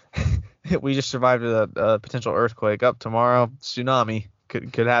 Like, we just survived a potential earthquake. Up tomorrow, tsunami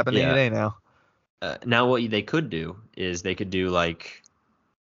could happen any day now. Now what they could do is they could do like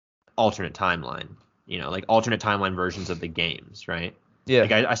alternate timeline. You know, like alternate timeline versions of the games, right? Yeah.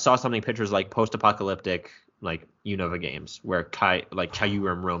 Like I saw pictures like post-apocalyptic like Unova games where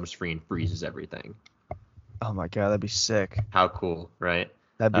Kyurem roams free and freezes everything. Oh my god, that'd be sick. How cool, right?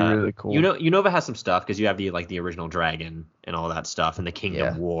 That'd be really cool. Unova has some stuff because you have the original dragon and all that stuff, and the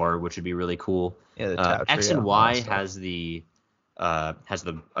Kingdom War, which would be really cool. Yeah, X and Y has the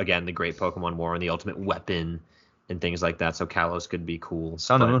great Pokemon War and the ultimate weapon and things like that. So Kalos could be cool.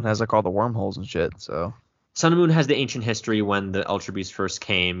 Sun and Moon has like all the wormholes and shit. So Sun and Moon has the ancient history when the Ultra Beasts first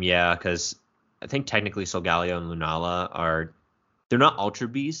came. Yeah, because I think technically Solgaleo and Lunala they're not Ultra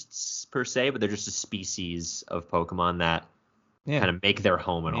Beasts per se, but they're just a species of Pokemon that kind of make their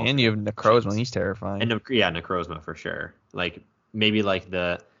home in all. And you have Necrozma, he's terrifying. And Necrozma for sure. Like maybe like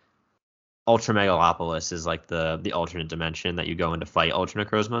the Ultra Megalopolis is like the alternate dimension that you go in to fight Ultra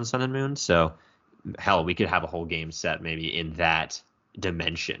Necrozma in Sun and Moon. So hell, we could have a whole game set maybe in that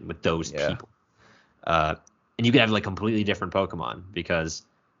dimension with those people. And you could have like completely different Pokemon because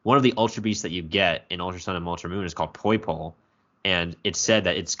one of the Ultra Beasts that you get in Ultra Sun and Ultra Moon is called Poipole, and it's said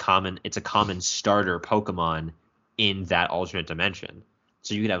that it's a common starter Pokemon in that alternate dimension.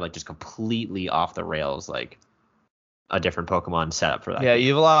 So you could have like just completely off the rails like a different Pokemon setup for that. Yeah, game. you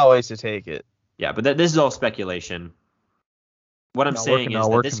have a lot of ways to take it. Yeah, but this is all speculation. What I'm saying is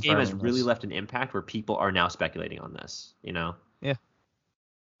that this game has really left an impact where people are now speculating on this, you know? Yeah.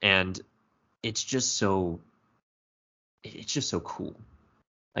 And it's just so cool.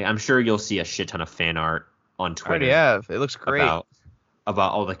 Like I'm sure you'll see a shit ton of fan art on Twitter. I already have. It looks great.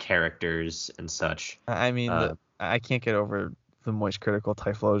 about all the characters and such. I mean, I can't get over the Moist Critical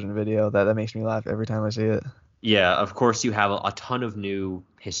Typhlosion video. That makes me laugh every time I see it. Yeah, of course you have a ton of new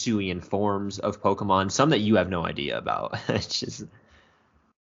Hisuian forms of Pokemon, some that you have no idea about. It's just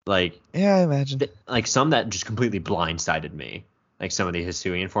like, yeah, I imagine. Like some that just completely blindsided me, like some of the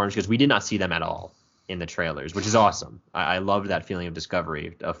Hisuian forms, because we did not see them at all in the trailers, which is awesome. I loved that feeling of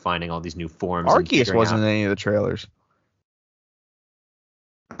discovery, of finding all these new forms. Arceus wasn't in any of the trailers.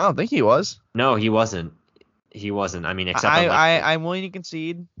 I don't think he was. No, he wasn't. He wasn't. I mean, except I'm willing to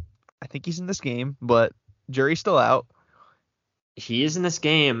concede. I think he's in this game, but jury's still out. He is in this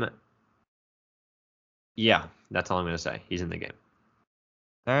game. Yeah, that's all I'm gonna say. He's in the game.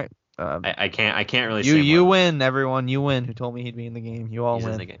 All right. I can't really. You win, everyone. You win. Who told me he'd be in the game? You all win.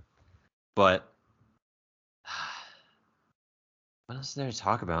 He's in the game. But what else is there to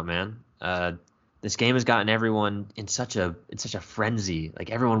talk about, man? This game has gotten everyone in such a frenzy. Like,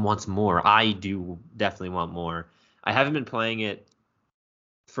 everyone wants more. I do definitely want more. I haven't been playing it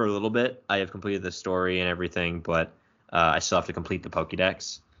for a little bit. I have completed the story and everything, but I still have to complete the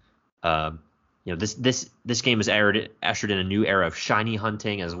Pokédex. This game has ushered in a new era of shiny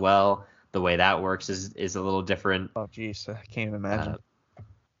hunting as well. The way that works is a little different. Oh, jeez, I can't even imagine.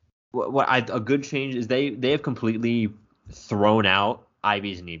 A good change is they have completely thrown out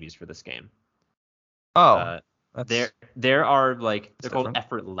IVs and EVs for this game. Oh, there are like they're called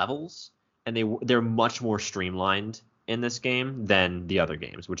effort levels, and they're much more streamlined in this game than the other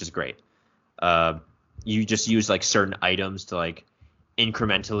games, which is great. You just use like certain items to like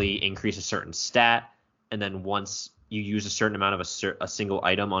incrementally increase a certain stat, and then once you use a certain amount of a single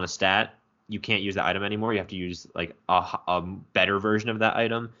item on a stat, you can't use that item anymore. You have to use like a better version of that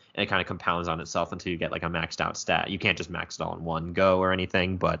item, and it kind of compounds on itself until you get like a maxed out stat. You can't just max it all in one go or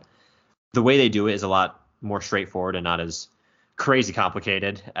anything, but the way they do it is a lot more straightforward and not as crazy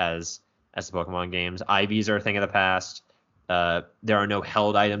complicated as the Pokemon games. IVs are a thing of the past. There are no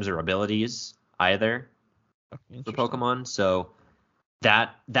held items or abilities either for Pokemon, so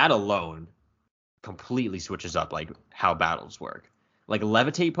that alone completely switches up like how battles work. Like,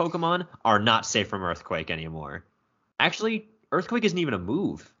 levitate Pokemon are not safe from Earthquake anymore. Actually, Earthquake isn't even a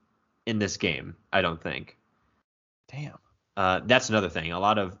move in this game, I don't think. Damn. That's another thing. A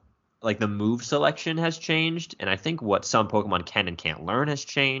lot of like the move selection has changed, and I think what some Pokemon can and can't learn has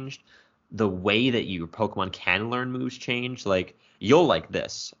changed. The way that your Pokemon can learn moves changed. Like, you'll like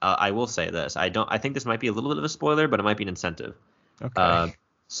this. I will say this. I think this might be a little bit of a spoiler, but it might be an incentive. Okay.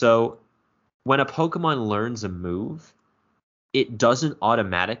 So when a Pokemon learns a move, it doesn't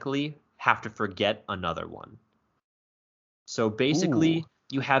automatically have to forget another one. So basically,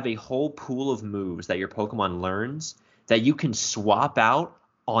 you have a whole pool of moves that your Pokemon learns that you can swap out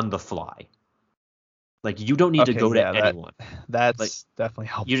on the fly. Like, you don't need to go to anyone. That's like, definitely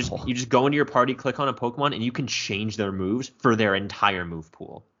helpful. You just go into your party, click on a Pokemon, and you can change their moves for their entire move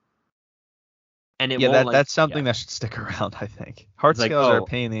pool. And that's something that should stick around, I think. Heart scales are a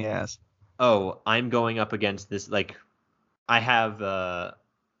pain in the ass. Oh, I'm going up against this. Like, I have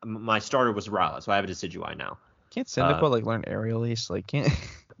my starter was Rala, so I have a Decidueye now. Can't Cyndaquil learn Aerial Ace? Like, can't.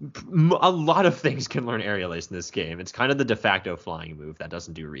 A lot of things can learn Aerial Ace in this game. It's kind of the de facto flying move that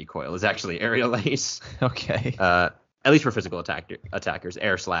doesn't do recoil. Is actually Aerial Ace. Okay. At least for physical attackers,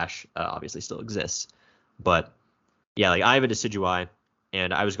 Air Slash obviously still exists. But yeah, like I have a Decidueye,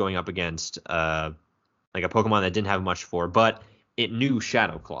 and I was going up against like a Pokemon that didn't have much for, but it knew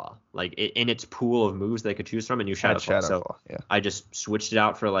Shadow Claw. Like in its pool of moves they could choose from, it knew Shadow Claw. So yeah. I just switched it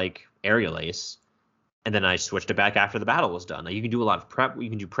out for like Aerial Ace. And then I switched it back after the battle was done. Like, you can do a lot of prep. You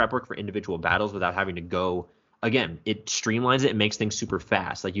can do prep work for individual battles without having to go. Again, it streamlines it and makes things super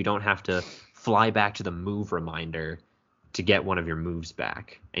fast. Like, you don't have to fly back to the move reminder to get one of your moves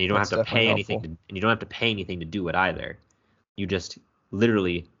back, and you don't have to pay anything. And you don't have to pay anything to do it either. You just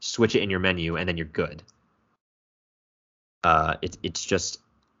literally switch it in your menu, and then you're good. It's just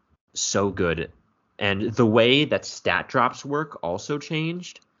so good, and the way that stat drops work also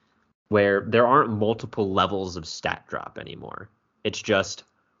changed, where there aren't multiple levels of stat drop anymore. It's just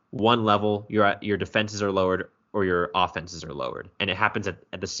one level, your defenses are lowered or your offenses are lowered, and it happens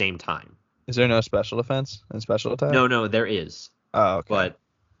at the same time. Is there no special defense and special attack? No, there is. Oh, okay. But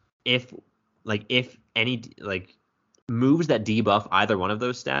if any moves that debuff either one of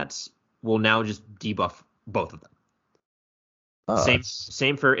those stats will now just debuff both of them. Oh,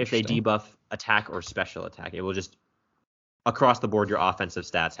 same for if they debuff attack or special attack. It will just across the board, your offensive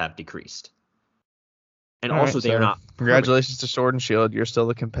stats have decreased. And also, they are not. Congratulations to Sword and Shield. You're still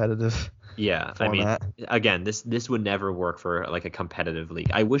the competitive. Yeah, format. I mean, again, this would never work for like a competitive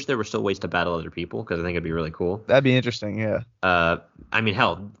league. I wish there were still ways to battle other people because I think it'd be really cool. That'd be interesting, yeah. I mean,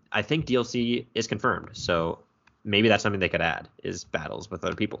 hell, I think DLC is confirmed, so maybe that's something they could add is battles with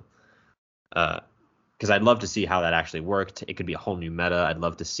other people. Because I'd love to see how that actually worked. It could be a whole new meta. I'd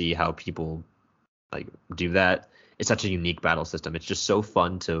love to see how people like do that. It's such a unique battle system. It's just so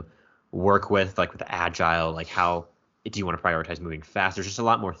fun to work with, like with agile, like how do you want to prioritize moving fast? There's just a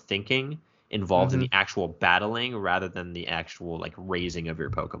lot more thinking involved in the actual battling rather than the actual like raising of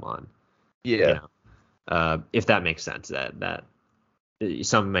your Pokemon. Yeah. You know, if that makes sense. That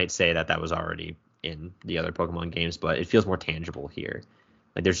some might say that was already in the other Pokemon games, but it feels more tangible here.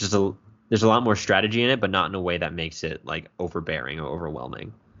 Like there's a lot more strategy in it, but not in a way that makes it like overbearing or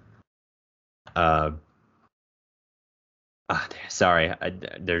overwhelming. Sorry,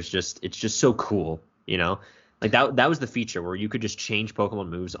 it's just so cool, you know? Like that was the feature where you could just change Pokemon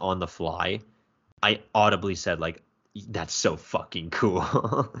moves on the fly. I audibly said like, that's so fucking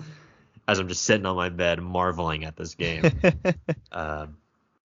cool. As I'm just sitting on my bed marveling at this game.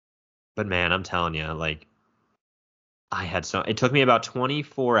 But man, I'm telling you, like, it took me about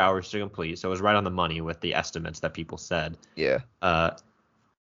 24 hours to complete, so it was right on the money with the estimates that people said. Yeah.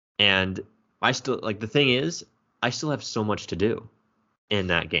 And I still, like, the thing is, I still have so much to do in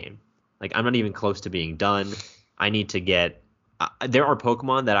that game. Like, I'm not even close to being done. I need to get, there are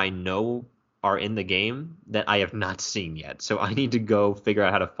Pokemon that I know are in the game that I have not seen yet. So I need to go figure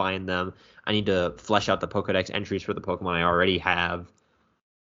out how to find them. I need to flesh out the Pokedex entries for the Pokemon I already have.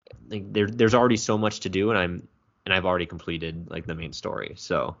 Like there's already so much to do, and I've already completed like the main story.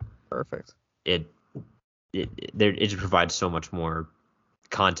 So perfect. It just provides so much more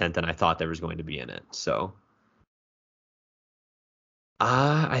content than I thought there was going to be in it. So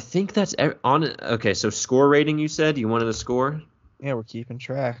I think that's on it. Okay, so score rating, you said you wanted a score? Yeah, we're keeping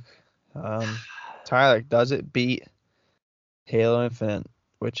track. Tyler, does it beat Halo Infinite,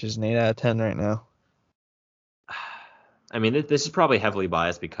 which is an 8 out of 10 right now? I mean, this is probably heavily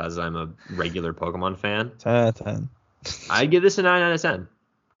biased because I'm a regular Pokemon fan. 10 out of 10. I'd give this a 9 out of 10.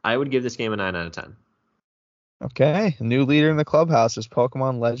 I would give this game a 9 out of 10. Okay, new leader in the clubhouse is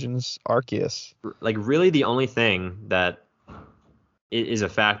Pokemon Legends Arceus. Like, really the only thing that is a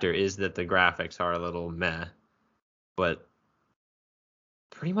factor is that the graphics are a little meh. But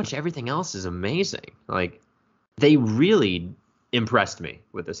pretty much everything else is amazing. Like, they really impressed me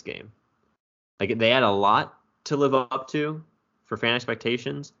with this game. Like, they had a lot to live up to for fan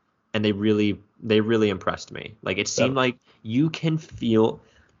expectations, and they really impressed me. Like, it seemed like you can feel.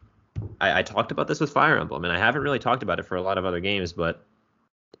 I talked about this with Fire Emblem, and I haven't really talked about it for a lot of other games, but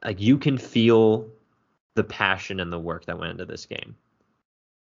like you can feel the passion and the work that went into this game.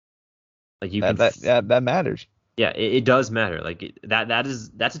 Like you that matters. Yeah, it does matter. Like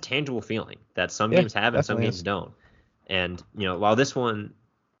that's a tangible feeling that some games have and some games don't. And you know, while this one,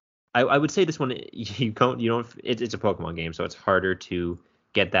 I would say this one you don't. It's a Pokemon game, so it's harder to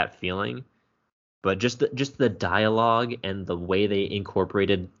get that feeling. But just the dialogue and the way they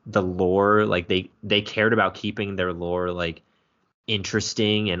incorporated the lore, like they cared about keeping their lore like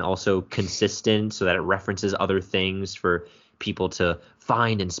interesting and also consistent, so that it references other things for people to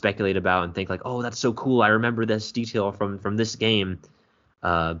find and speculate about and think like, oh, that's so cool. I remember this detail from this game,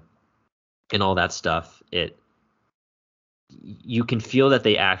 and all that stuff. You can feel that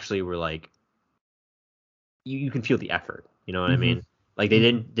they actually were like, you can feel the effort. You know what I mean? Like they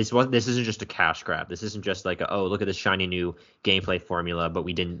didn't. This isn't just a cash grab. This isn't just like oh, look at this shiny new gameplay formula, but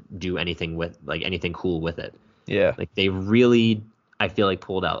we didn't do anything with like anything cool with it. Yeah. Like they really, I feel like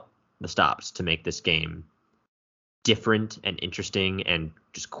pulled out the stops to make this game different and interesting and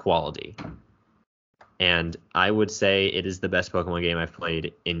just quality. And I would say it is the best Pokemon game I've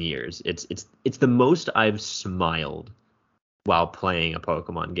played in years. It's the most I've smiled while playing a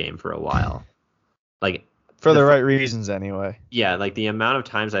Pokemon game for a while. Like. For the right reasons, anyway. Yeah, like the amount of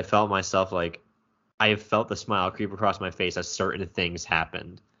times I felt myself like I have felt the smile creep across my face as certain things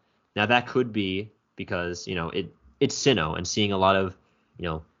happened. Now that could be because you know it's Sinnoh and seeing a lot of you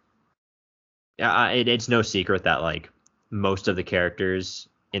know. It's no secret that like most of the characters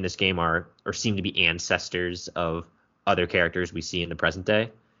in this game are or seem to be ancestors of other characters we see in the present day,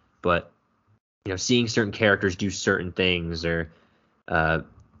 but you know seeing certain characters do certain things or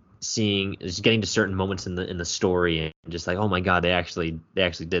getting to certain moments in the story and just like, oh my god, they actually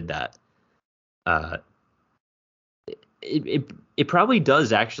did that. It probably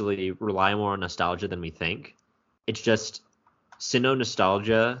does actually rely more on nostalgia than we think. It's just Sinnoh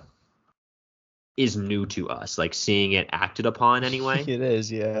nostalgia is new to us, like seeing it acted upon anyway. It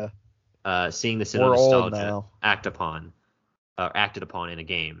is, yeah. Seeing the Sinnoh nostalgia acted upon in a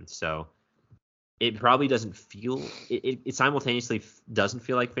game. So it probably doesn't feel it simultaneously doesn't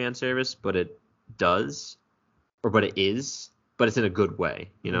feel like fan service, but it does, but it is, but it's in a good way.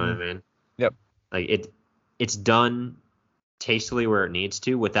 You know what I mean? Yep. Like it's done tastefully where it needs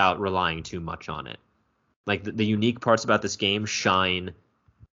to without relying too much on it. Like the unique parts about this game shine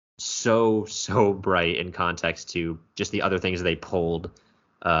so bright in context to just the other things they pulled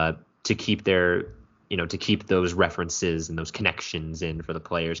to keep to keep those references and those connections in for the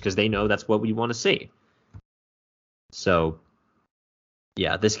players, because they know that's what we want to see. So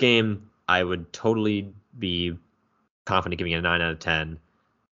yeah, this game I would totally be confident giving it a 9 out of 10.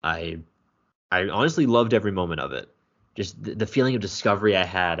 I honestly loved every moment of it. Just the feeling of discovery I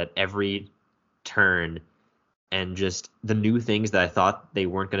had at every turn, and just the new things that I thought they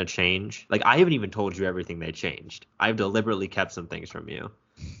weren't going to change. Like, I haven't even told you everything they changed. I've deliberately kept some things from you,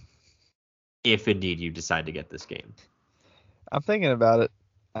 if indeed you decide to get this game. I'm thinking about it.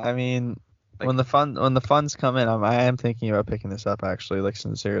 I mean, like, when the funds come in, I am thinking about picking this up, actually, like,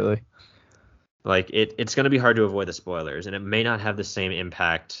 sincerely. Like, it's going to be hard to avoid the spoilers, and it may not have the same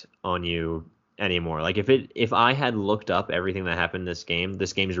impact on you anymore. Like, if I had looked up everything that happened in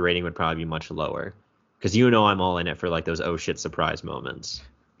this game's rating would probably be much lower. Because I'm all in it for, like, those oh shit surprise moments.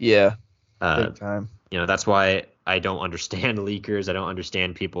 Yeah, big time. That's why I don't understand leakers. I don't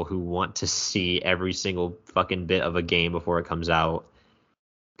understand people who want to see every single fucking bit of a game before it comes out.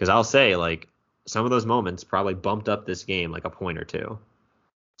 Because I'll say, like, some of those moments probably bumped up this game like a point or two.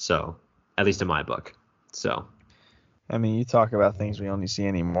 So, at least in my book. So, I mean, you talk about things we only see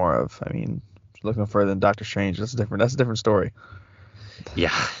any more of. I mean, looking further than Doctor Strange, that's a different story.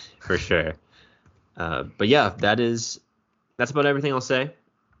 Yeah, for sure. But yeah, that's about everything I'll say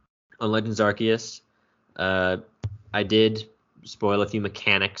on Legends Arceus. I did spoil a few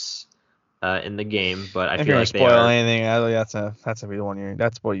mechanics in the game, but I feel like they spoil anything.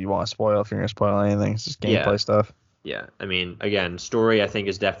 That's what you want to spoil if you're gonna spoil anything. It's just gameplay stuff. Yeah, I mean, again, story I think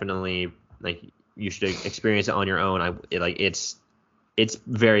is definitely, like, you should experience it on your own. It's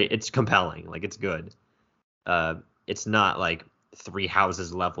compelling. Like, it's good. It's not like Three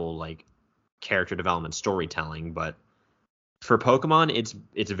Houses level like character development storytelling, but for Pokemon,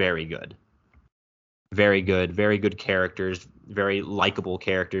 it's very good. Very good characters, very likable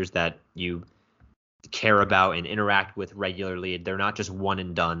characters that you care about and interact with regularly. They're not just one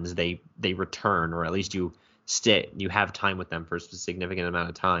and dones. They return, or at least you have time with them for a significant amount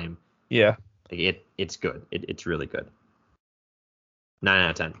of time. Yeah. Like, it's good. It's really good. 9 out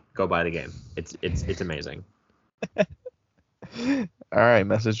of 10. Go buy the game. It's amazing. All right,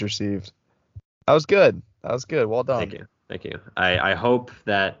 message received. That was good. Well done. Thank you. I hope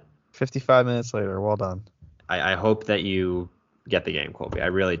that 55 minutes later, well done. I hope that you get the game, Colby. I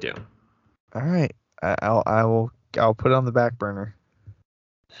really do. All right. I'll put it on the back burner.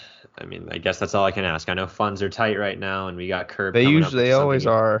 I mean, I guess that's all I can ask. I know funds are tight right now, and we got Curb. They always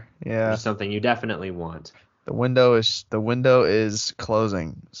are. Yeah. Something you definitely want. The window is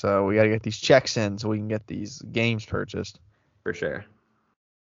closing, so we got to get these checks in so we can get these games purchased. For sure.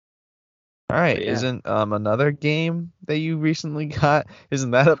 All right. Yeah. Isn't another game that you recently got?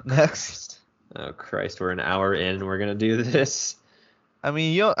 Isn't that up next? Oh Christ, we're an hour in and we're gonna do this. I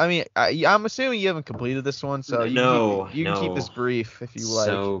mean, I'm assuming you haven't completed this one, so you can keep this brief if you like.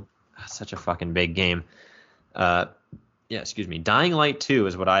 So, such a fucking big game. Excuse me. Dying Light 2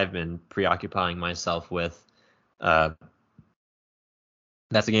 is what I've been preoccupying myself with. That's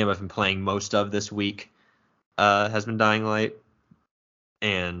a game I've been playing most of this week. Has been Dying Light,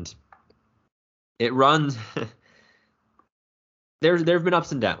 and it runs. There have been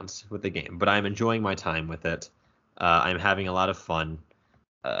ups and downs with the game, but I'm enjoying my time with it. I'm having a lot of fun.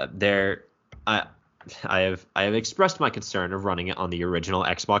 I have expressed my concern of running it on the original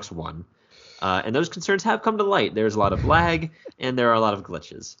Xbox One, and those concerns have come to light. There's a lot of lag, and there are a lot of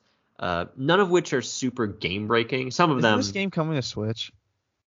glitches. None of which are super game breaking. Some of them. Is this game coming to Switch?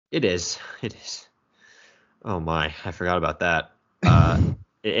 It is. Oh my, I forgot about that. I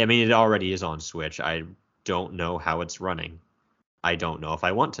mean, it already is on Switch. I don't know how it's running. I don't know if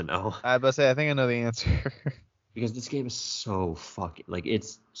I want to know. I think I know the answer. Because this game is so fucking, like,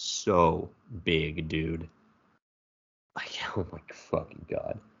 it's so big, dude. Like, oh my fucking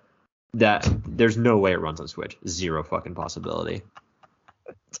god. That there's no way it runs on Switch. Zero fucking possibility.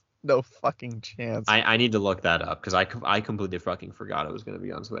 No fucking chance. I need to look that up because I completely fucking forgot it was going to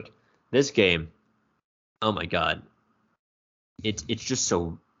be on Switch. This game, oh my god. It's just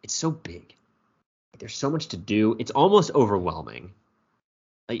so big. There's so much to do. It's almost overwhelming.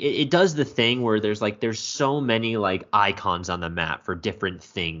 Like it does the thing where there's so many like icons on the map for different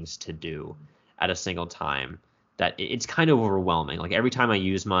things to do at a single time that it's kind of overwhelming. Like every time I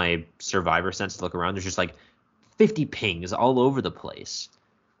use my survivor sense to look around, there's just like 50 pings all over the place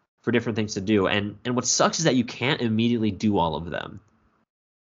for different things to do. And what sucks is that you can't immediately do all of them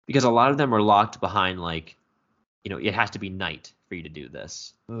because a lot of them are locked behind like, it has to be night for you to do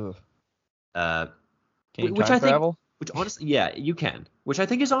this. Ugh. Can you time travel? Which honestly, yeah, you can. Which I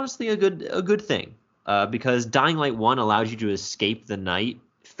think is honestly a good thing. Because Dying Light 1 allows you to escape the night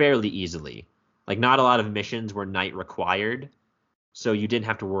fairly easily. Like not a lot of missions were night required, so you didn't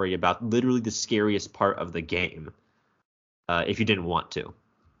have to worry about literally the scariest part of the game if you didn't want to.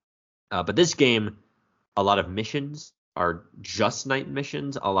 But this game, a lot of missions are just night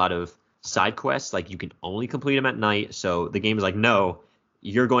missions. A lot of side quests, like you can only complete them at night. So the game is like, no,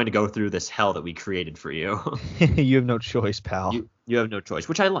 you're going to go through this hell that we created for you. You have no choice, pal. You have no choice,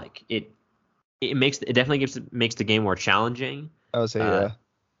 which I like. It definitely makes the game more challenging. I would say yeah.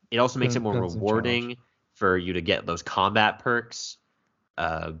 It also makes it more rewarding for you to get those combat perks.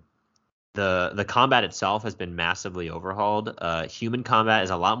 The combat itself has been massively overhauled. Human combat is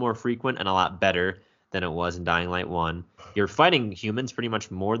a lot more frequent and a lot better than it was in Dying Light 1. You're fighting humans pretty much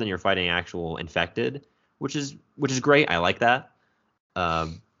more than you're fighting actual infected, which is great. I like that.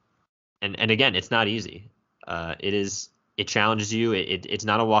 And again, it's not easy. It challenges you. It's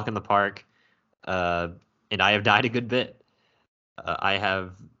not a walk in the park. And I have died a good bit. I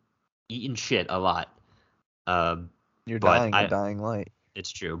have eaten shit a lot. You're dying light. It's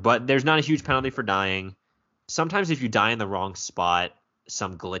true, but there's not a huge penalty for dying. Sometimes if you die in the wrong spot,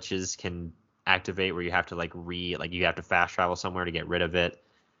 some glitches can activate where you have to you have to fast travel somewhere to get rid of it.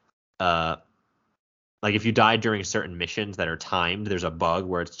 Like if you die during certain missions that are timed, there's a bug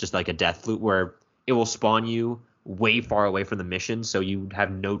where it's just like a death loop where it will spawn you way far away from the mission, so you have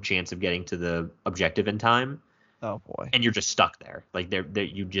no chance of getting to the objective in time. Oh boy! And you're just stuck there. Like there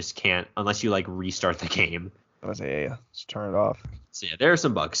you just can't unless you like restart the game. I was like, yeah, just turn it off. So yeah, there are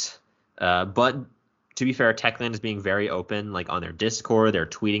some bugs. But to be fair, Techland is being very open. Like on their Discord, they're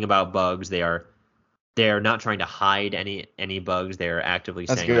tweeting about bugs. They are not trying to hide any bugs. They are actively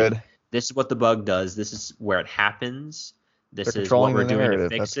saying, good. Like, this is what the bug does. This is where it happens. This is what we're doing to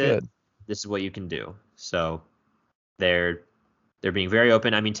fix it. Good. This is what you can do. So they're being very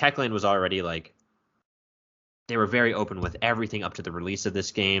open. I mean, Techland was already like they were very open with everything up to the release of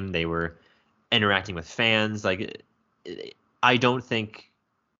this game. They were interacting with fans. Like, I don't think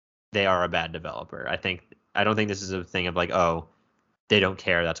they are a bad developer. I don't think this is a thing of like, oh, they don't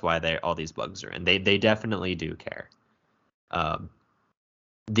care. That's why all these bugs are in. They definitely do care.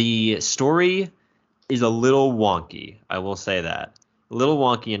 The story is a little wonky. I will say that. A little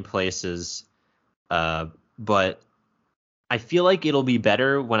wonky in places, but I feel like it'll be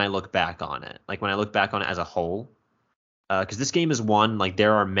better when I look back on it. Like when I look back on it as a whole, because this game is one, like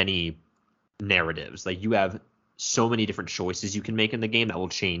there are many narratives. Like you have so many different choices you can make in the game that will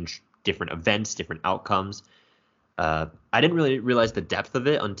change different events, different outcomes. I didn't really realize the depth of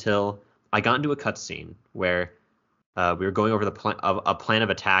it until I got into a cutscene where we were going over a plan of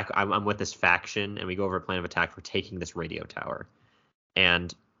attack. I'm with this faction, and we go over a plan of attack for taking this radio tower.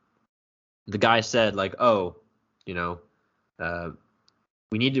 And the guy said, like, oh, we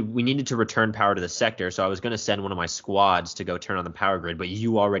needed to return power to the sector, so I was going to send one of my squads to go turn on the power grid, but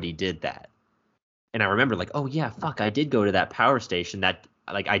you already did that. And I remember, like, oh, yeah, fuck, I did go to that power station that,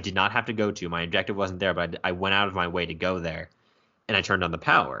 like, I did not have to go to. My objective wasn't there, but I went out of my way to go there, and I turned on the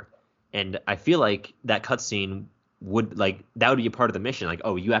power. And I feel like that cutscene that would be a part of the mission. Like,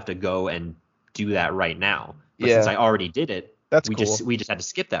 oh, you have to go and do that right now. But since I already did it, we just had to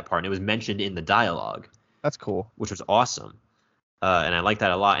skip that part, and it was mentioned in the dialogue. That's cool. Which was awesome. And I like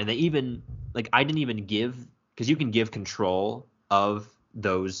that a lot. And they even, like, I didn't even because you can give control of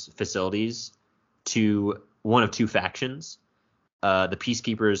those facilities to one of two factions, the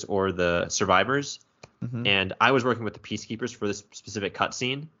Peacekeepers or the Survivors. Mm-hmm. And I was working with the Peacekeepers for this specific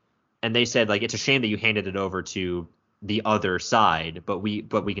cutscene, and they said, like, it's a shame that you handed it over to the other side, but we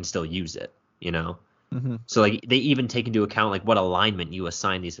can still use it, Mm-hmm. So, like, they even take into account, like, what alignment you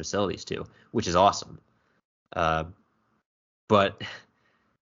assign these facilities to, which is awesome. But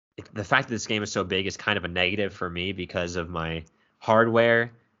the fact that this game is so big is kind of a negative for me because of my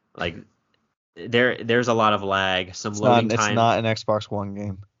hardware. Like, there's a lot of lag. It's not an Xbox One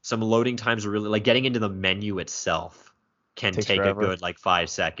game. Some loading times are really, like, getting into the menu itself can take forever. A good, like, 5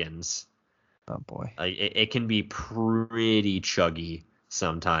 seconds. Oh, boy. Like, it can be pretty chuggy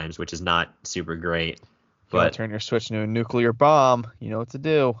sometimes, which is not super great. But turn your Switch into a nuclear bomb. You know what to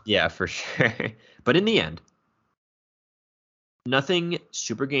do. Yeah, for sure. But in the end, nothing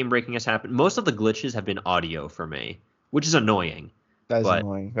super game-breaking has happened. Most of the glitches have been audio for me, which is annoying. That is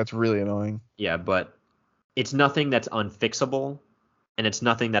annoying. That's really annoying. Yeah, but it's nothing that's unfixable, and it's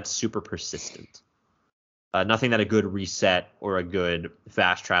nothing that's super persistent. Nothing that a good reset or a good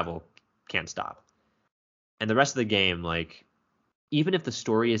fast travel can't stop. And the rest of the game, like, even if the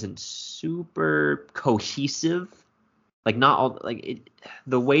story isn't super cohesive, like not all, like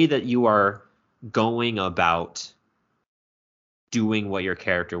the way that you are going about doing what your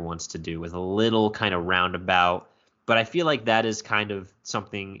character wants to do is a little kind of roundabout. But I feel like that is kind of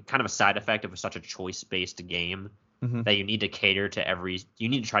a side effect of such a choice-based game that you need to try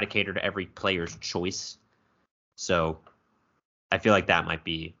to cater to every player's choice. So I feel like that might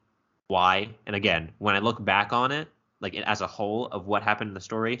be why. And again, when I look back on it, like as a whole of what happened in the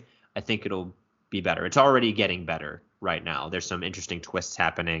story, I think it'll be better. It's already getting better right now. There's some interesting twists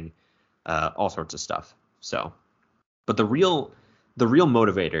happening, all sorts of stuff. So, but the real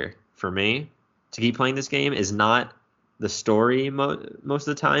motivator for me to keep playing this game is not the story most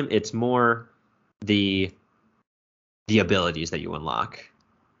of the time. It's more the abilities that you unlock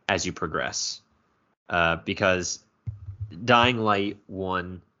as you progress. Because Dying Light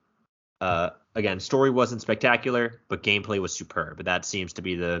 1, again, story wasn't spectacular, but gameplay was superb. But that seems to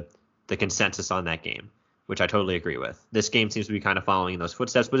be the consensus on that game, which I totally agree with. This game seems to be kind of following in those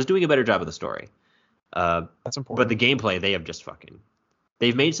footsteps, but is doing a better job of the story. That's important. But the gameplay, they have just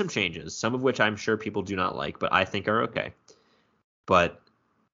they've made some changes, some of which I'm sure people do not like, but I think are okay. But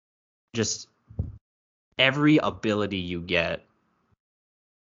just every ability you get,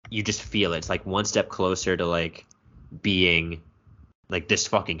 you just feel it. It's like one step closer to like being like this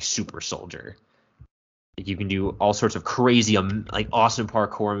fucking super soldier. Like you can do all sorts of crazy, like awesome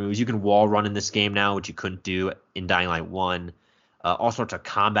parkour moves. You can wall run in this game now, which you couldn't do in Dying Light 1. All sorts of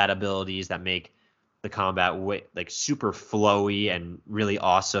combat abilities that make the combat like super flowy and really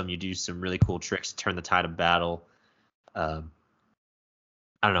awesome. You do some really cool tricks to turn the tide of battle. I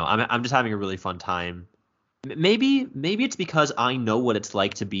don't know. I'm just having a really fun time. Maybe it's because I know what it's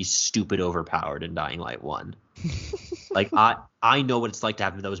like to be stupid overpowered in Dying Light 1. Like I know what it's like to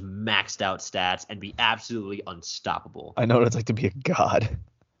have those maxed out stats and be absolutely unstoppable. I know what it's like to be a god.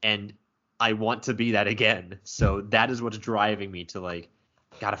 And I want to be that again. So that is what's driving me to like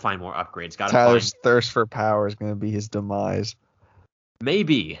gotta find more upgrades. Tyler's thirst for power is gonna be his demise.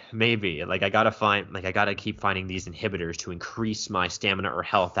 Maybe. Like I gotta keep finding these inhibitors to increase my stamina or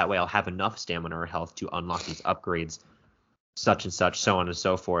health. That way I'll have enough stamina or health to unlock these upgrades, such and such, so on and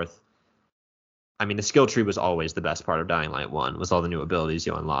so forth. I mean, the skill tree was always the best part of Dying Light 1, was all the new abilities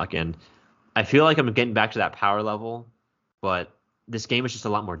you unlock. And I feel like I'm getting back to that power level, but this game is just a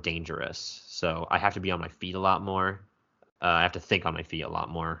lot more dangerous. So I have to be on my feet a lot more. I have to think on my feet a lot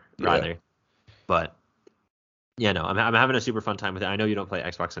more, rather. Yeah. But yeah, no, I'm having a super fun time with it. I know you don't play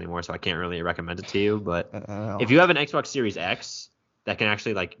Xbox anymore, so I can't really recommend it to you. But if you have an Xbox Series X that can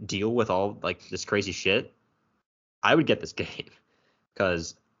actually like deal with all like this crazy shit, I would get this game,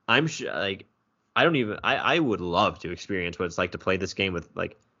 because I'm sure like I would love to experience what it's like to play this game with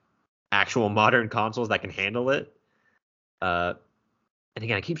like actual modern consoles that can handle it. And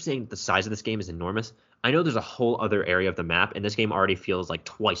again, I keep saying the size of this game is enormous. I know there's a whole other area of the map, and this game already feels like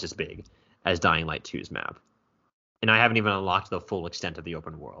twice as big as Dying Light 2's map. And I haven't even unlocked the full extent of the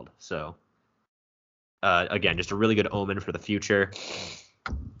open world. So, again, just a really good omen for the future.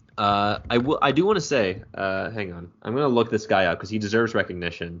 I do want to say, hang on, I'm going to look this guy up because he deserves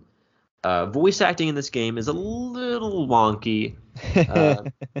recognition. Voice acting in this game is a little wonky.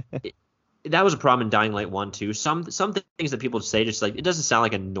 That was a problem in Dying Light 1 too. Some things that people say, just like, it doesn't sound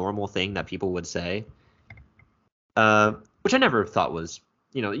like a normal thing that people would say. Which I never thought was,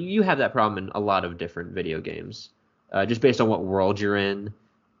 you have that problem in a lot of different video games. Just based on what world you're in,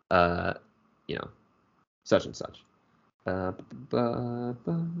 such and such. There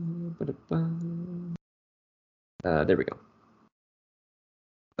we go.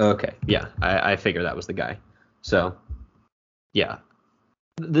 Okay, yeah, I figured that was the guy. So, yeah,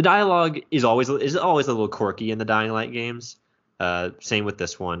 the dialogue is always a little quirky in the Dying Light games. Same with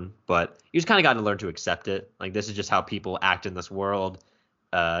this one, but you just kind of got to learn to accept it. Like, this is just how people act in this world,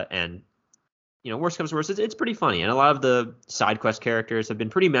 and worst comes to worst, it's pretty funny. And a lot of the side quest characters have been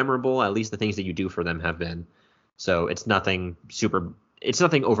pretty memorable. At least the things that you do for them have been. So it's nothing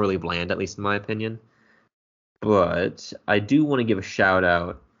overly bland, at least in my opinion. But I do want to give a shout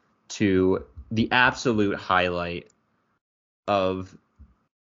out to the absolute highlight of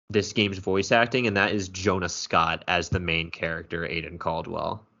this game's voice acting, and that is Jonah Scott as the main character, Aiden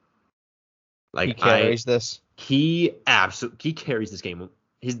Caldwell. Like, he carries this. He carries this game.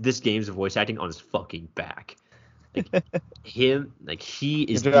 This game's voice acting on his fucking back. Like, he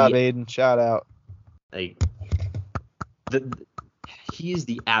is. Good job, Aiden. Shout out. Like, he is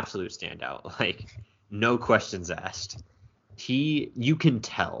the absolute standout. Like, no questions asked. You can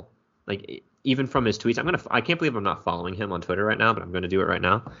tell, like even from his tweets. I can't believe I'm not following him on Twitter right now, but I'm gonna do it right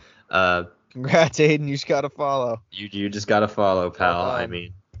now. Congrats, Aiden. You just gotta follow. You just gotta follow, pal. I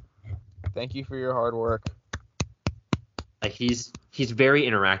mean, thank you for your hard work. Like he's very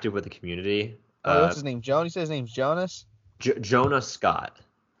interactive with the community. What's his name? He says his name's Jonas. Jonah Scott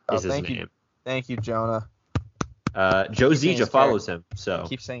is his name. Thank you, Jonah. Joe Zija follows him. So I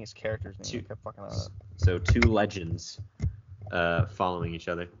keep saying his character's name. I kept fucking up. So two legends following each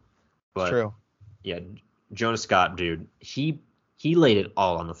other. But, true. Yeah, Jonah Scott, dude, he laid it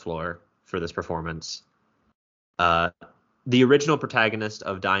all on the floor for this performance. The original protagonist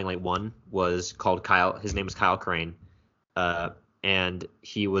of Dying Light 1 was called Kyle. His name was Kyle Crane. And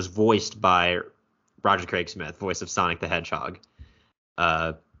he was voiced by Roger Craig Smith, voice of Sonic the Hedgehog.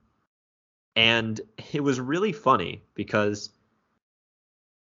 And it was really funny because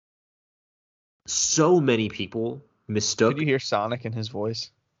so many people mistook. Could you hear Sonic in his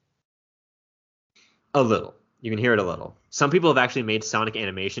voice? A little. You can hear it a little. Some people have actually made Sonic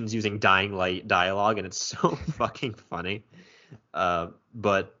animations using Dying Light dialogue, and it's so fucking funny.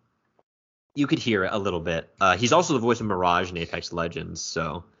 But you could hear it a little bit. He's also the voice of Mirage in Apex Legends,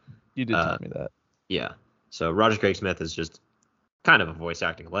 so. You did tell me that. Yeah. So Roger Craig Smith is just kind of a voice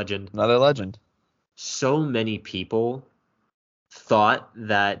acting legend. Another legend. So many people thought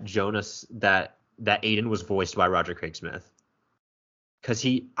that that Aiden was voiced by Roger Craig Smith. Because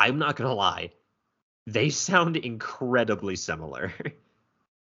I'm not going to lie, they sound incredibly similar.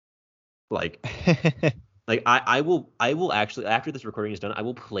 Like I will actually, after this recording is done, I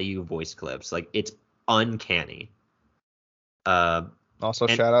will play you voice clips. Like, it's uncanny. Also,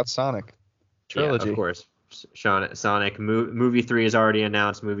 shout out Sonic trilogy. Yeah, of course. Sonic movie 3 is already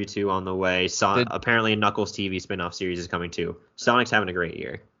announced. Movie 2 on the way. Apparently a Knuckles TV spin-off series is coming too. Sonic's having a great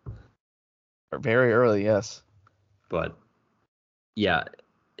year. Very early, yes. But yeah,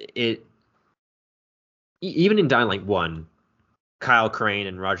 even in Dying Light 1, Kyle Crane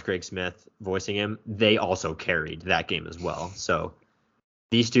and Roger Craig Smith voicing him, they also carried that game as well. So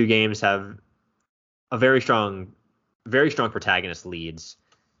these two games have a very strong protagonist leads,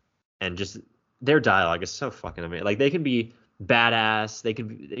 and just their dialogue is so fucking amazing. Like, they can be badass, they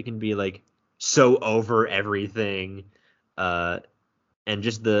can be like so over everything, and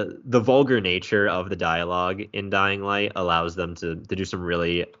just the vulgar nature of the dialogue in Dying Light allows them to do some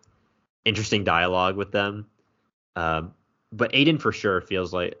really interesting dialogue with them. But Aiden for sure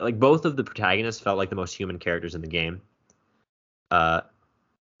feels like both of the protagonists felt like the most human characters in the game. And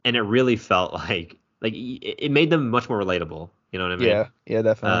it really felt like it made them much more relatable. You know what I mean? Yeah,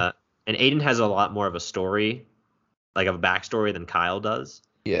 definitely. And Aiden has a lot more of a story, like of a backstory, than Kyle does.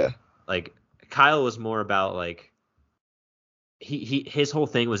 Yeah. Like, Kyle was more about like his whole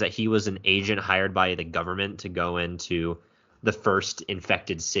thing was that he was an agent hired by the government to go into the first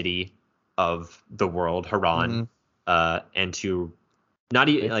infected city of the world, Haran, and to not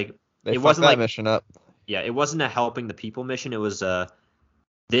even like it wasn't like mission up. Yeah, it wasn't a helping the people mission. It was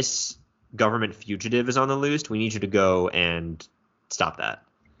this government fugitive is on the loose. We need you to go and stop that.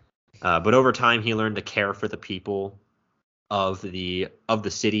 But over time, he learned to care for the people of the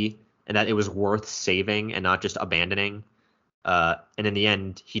city, and that it was worth saving and not just abandoning. And in the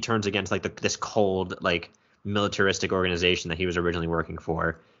end, he turns against like this cold, like militaristic organization that he was originally working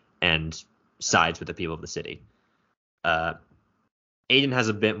for, and sides with the people of the city. Aiden has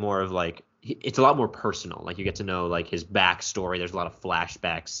a bit more of like, it's a lot more personal. Like, you get to know like his backstory. There's a lot of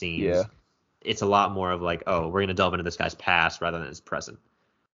flashback scenes. Yeah. It's a lot more of like, oh, we're gonna delve into this guy's past rather than his present.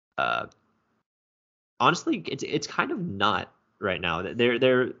 Honestly, it's kind of not right now.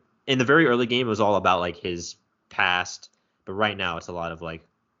 They're in the very early game, it was all about like his past, but right now it's a lot of like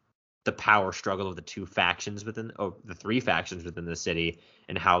the power struggle of the three factions within the city,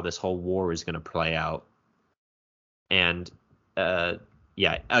 and how this whole war is going to play out. And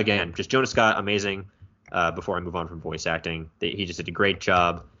yeah, again, just Jonah Scott, amazing. Before I move on from voice acting, he just did a great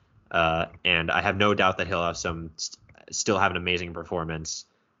job, and I have no doubt that he'll have still have an amazing performance,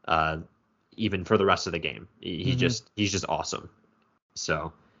 even for the rest of the game. He's just awesome.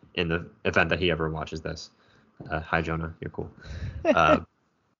 So in the event that he ever watches this, hi Jonah, you're cool.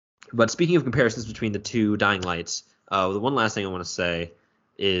 But speaking of comparisons between the two Dying Lights, the one last thing I want to say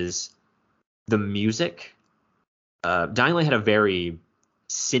is the music. Dying Light had a very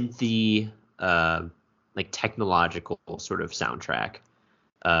synthy, like technological sort of soundtrack.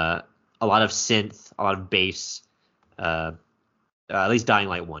 A lot of synth, a lot of bass. At least Dying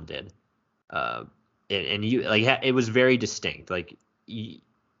Light 1 did. And you like it was very distinct. Like,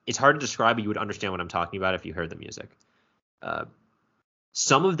 it's hard to describe, but you would understand what I'm talking about if you heard the music.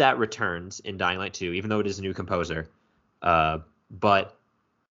 some of that returns in Dying Light 2, even though it is a new composer. But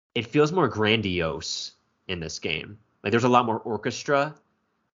it feels more grandiose in this game. Like there's a lot more orchestra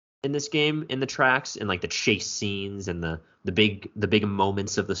in this game, in the tracks, and like the chase scenes and the big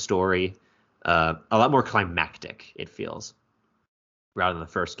moments of the story. A lot more climactic, it feels, rather than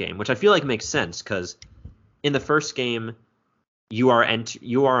the first game, which I feel like makes sense because in the first game, you are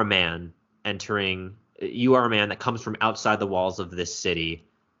a man that comes from outside the walls of this city,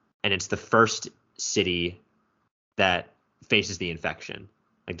 and it's the first city that faces the infection.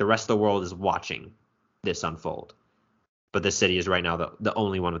 Like the rest of the world is watching this unfold, but this city is right now the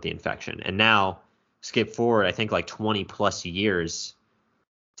only one with the infection. And now, skip forward, I think like 20 plus years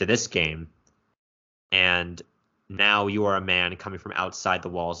to this game, and now you are a man coming from outside the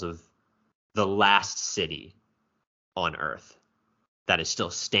walls of the last city on Earth that is still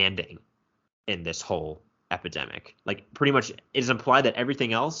standing in this whole epidemic. Like pretty much it is implied that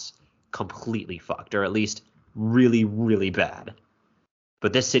everything else completely fucked, or at least really, really bad.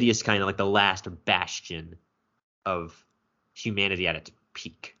 But this city is kind of like the last bastion of humanity at its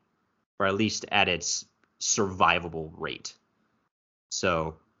peak, or at least at its survivable rate.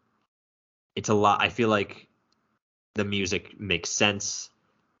 So it's a lot. I feel like the music makes sense,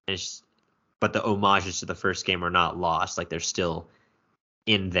 but the homages to the first game are not lost. Like they're still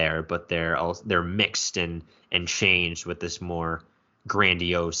in there, but they're mixed and changed with this more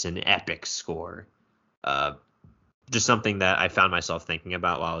grandiose and epic score. Just something that I found myself thinking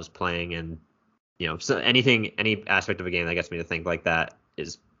about while I was playing, and so any aspect of a game that gets me to think like that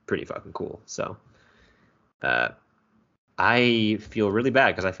is pretty fucking cool. So I feel really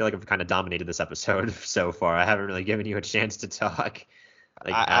bad because I feel like I've kind of dominated this episode so far. I haven't really given you a chance to talk.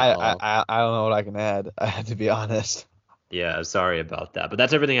 I don't know what I can add, to be honest. Yeah, sorry about that. But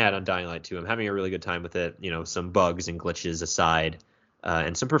that's everything I had on Dying Light 2. I'm having a really good time with it. Some bugs and glitches aside,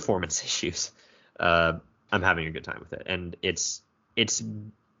 and some performance issues. I'm having a good time with it, and it's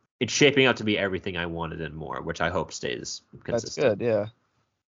shaping out to be everything I wanted and more, which I hope stays consistent. That's good, yeah.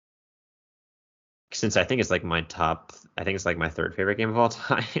 Since I think it's like my third favorite game of all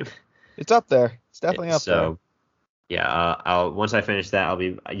time. It's up there. It's definitely up there. So, yeah, I'll once I finish that,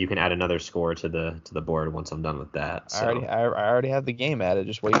 you can add another score to the board once I'm done with that. So. I already have the game added,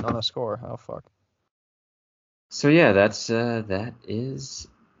 just waiting on a score. Oh fuck. So yeah, that is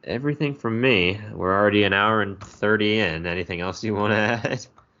everything from me. We're already an hour and 30 in. Anything else you want to add?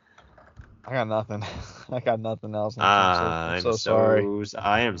 I got nothing. I got nothing else. I'm so sorry.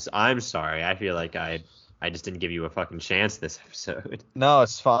 I'm sorry. I feel like I just didn't give you a fucking chance this episode. No,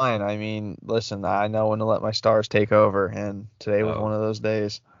 it's fine. I mean, listen, I know when to let my stars take over, and today was one of those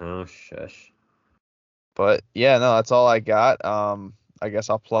days. Oh, shush. But yeah, no, that's all I got. I guess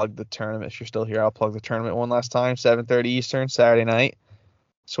I'll plug the tournament. If you're still here, I'll plug the tournament one last time. 7:30 Eastern, Saturday night.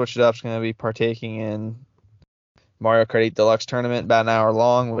 Switch It Up's going to be partaking in Mario Kart 8 Deluxe tournament, about an hour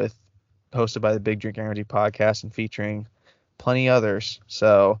long, hosted by the Big Drink Energy podcast and featuring plenty others.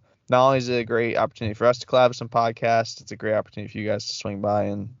 So not only is it a great opportunity for us to collab with some podcasts, it's a great opportunity for you guys to swing by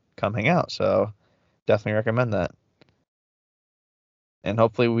and come hang out. So definitely recommend that. And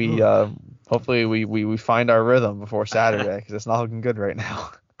hopefully we find our rhythm before Saturday, because it's not looking good right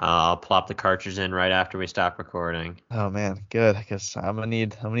now. I'll plop the cartridge in right after we stop recording. Oh man, good. I guess I'm gonna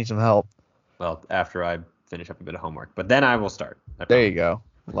need some help. Well, after I finish up a bit of homework, but then I will start. There you go.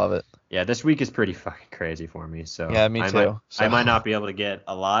 Love it. Yeah, this week is pretty fucking crazy for me. So yeah, me too. I might not be able to get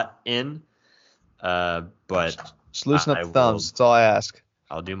a lot in, but just loosen up the thumbs. That's all I ask.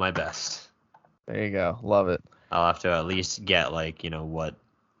 I'll do my best. There you go. Love it. I'll have to at least get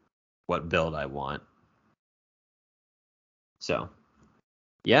what build I want. So.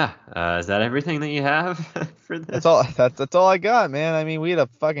 Yeah, is that everything that you have for this? That's all I got, man. I mean, we had a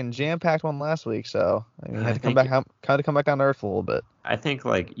fucking jam-packed one last week, so I mean, had to come back down to earth a little bit. I think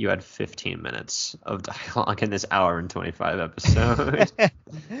you had 15 minutes of dialogue in this hour and 25 episode.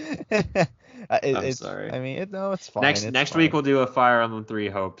 I'm sorry. I mean, it's fine. Next week we'll do a Fire Emblem Three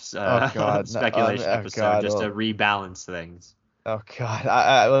Hopes speculation episode just to rebalance things. Oh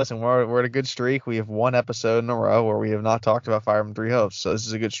God! Listen, we're at a good streak. We have one episode in a row where we have not talked about Fire Emblem Three Hopes, so this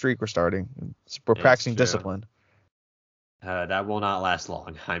is a good streak we're starting. We're practicing discipline. That will not last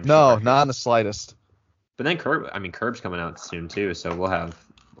long. I'm sure. No, not in the slightest. But then Curb's coming out soon too, so we'll have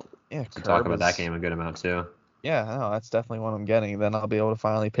to talk about that game a good amount too. Yeah, no, that's definitely what I'm getting. Then I'll be able to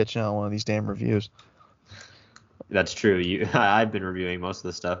finally pitch in on one of these damn reviews. That's true. I've been reviewing most of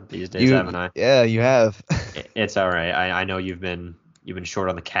the stuff these days, haven't I? Yeah, you have. It's all right. I know you've been short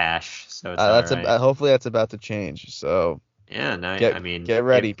on the cash, so it's all right. Hopefully that's about to change. So yeah, get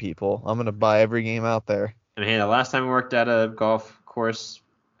ready, people. I'm gonna buy every game out there. I mean, hey, the last time we worked at a golf course,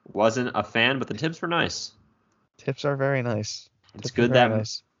 wasn't a fan, but the tips were nice. Tips are very nice. It's good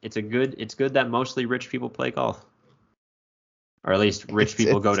that mostly rich people play golf. Or at least rich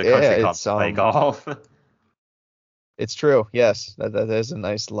people go to country clubs to play golf. It's true. Yes, that is a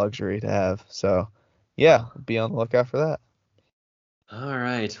nice luxury to have. So, yeah, be on the lookout for that. All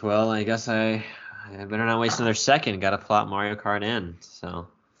right. Well, I guess I better not waste another second. Got to plot Mario Kart in. So,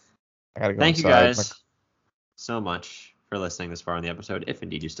 thank you guys so much for listening this far in the episode. If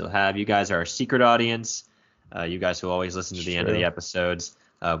indeed you still have, you guys are our secret audience. You guys who always listen to the end of the episodes.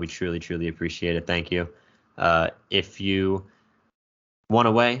 We truly, truly appreciate it. Thank you. If you want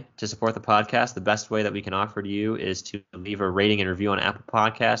a way to support the podcast, the best way that we can offer to you is to leave a rating and review on Apple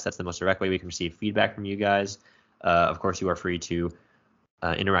Podcasts. That's the most direct way we can receive feedback from you guys. Of course, you are free to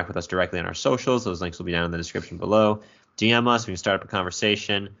interact with us directly on our socials. Those links will be down in the description below. DM us. We can start up a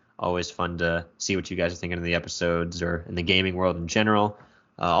conversation. Always fun to see what you guys are thinking of the episodes or in the gaming world in general.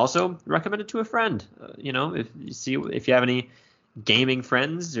 Also, recommend it to a friend. If you have any gaming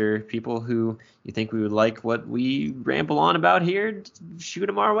friends or people who you think we would like what we ramble on about here, shoot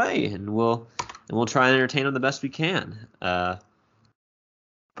them our way, and we'll try and entertain them the best we can. But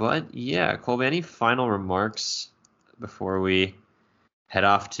yeah, Colby, any final remarks before we head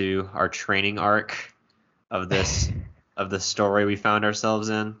off to our training arc of this of the story we found ourselves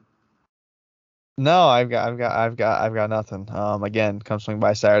in? No, I've got nothing. Again, come swing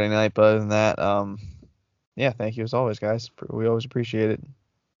by Saturday night, but other than that, yeah, thank you as always, guys. We always appreciate it.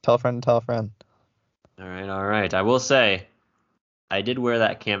 Tell a friend and tell a friend. All right. I will say, I did wear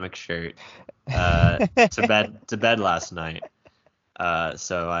that Kamek shirt to bed last night.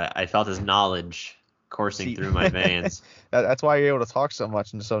 So I felt his knowledge coursing through my veins. That's why you're able to talk so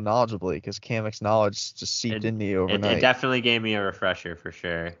much and so knowledgeably, because Kamek's knowledge just seeped into you overnight. It definitely gave me a refresher for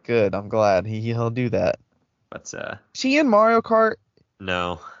sure. Good, I'm glad. He'll do that. But is he in Mario Kart?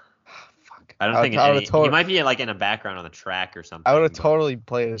 No. Fuck. I don't think he might be like in a background on the track or something. I would have totally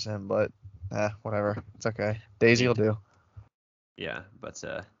played as him, but whatever. It's okay. Daisy will do. Yeah, but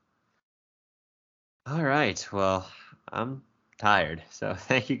all right. Well, I'm tired. So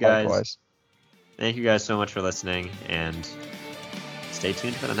thank you guys. Likewise. Thank you guys so much for listening, and stay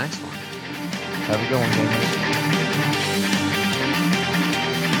tuned for the next one. Have a good one, gamers.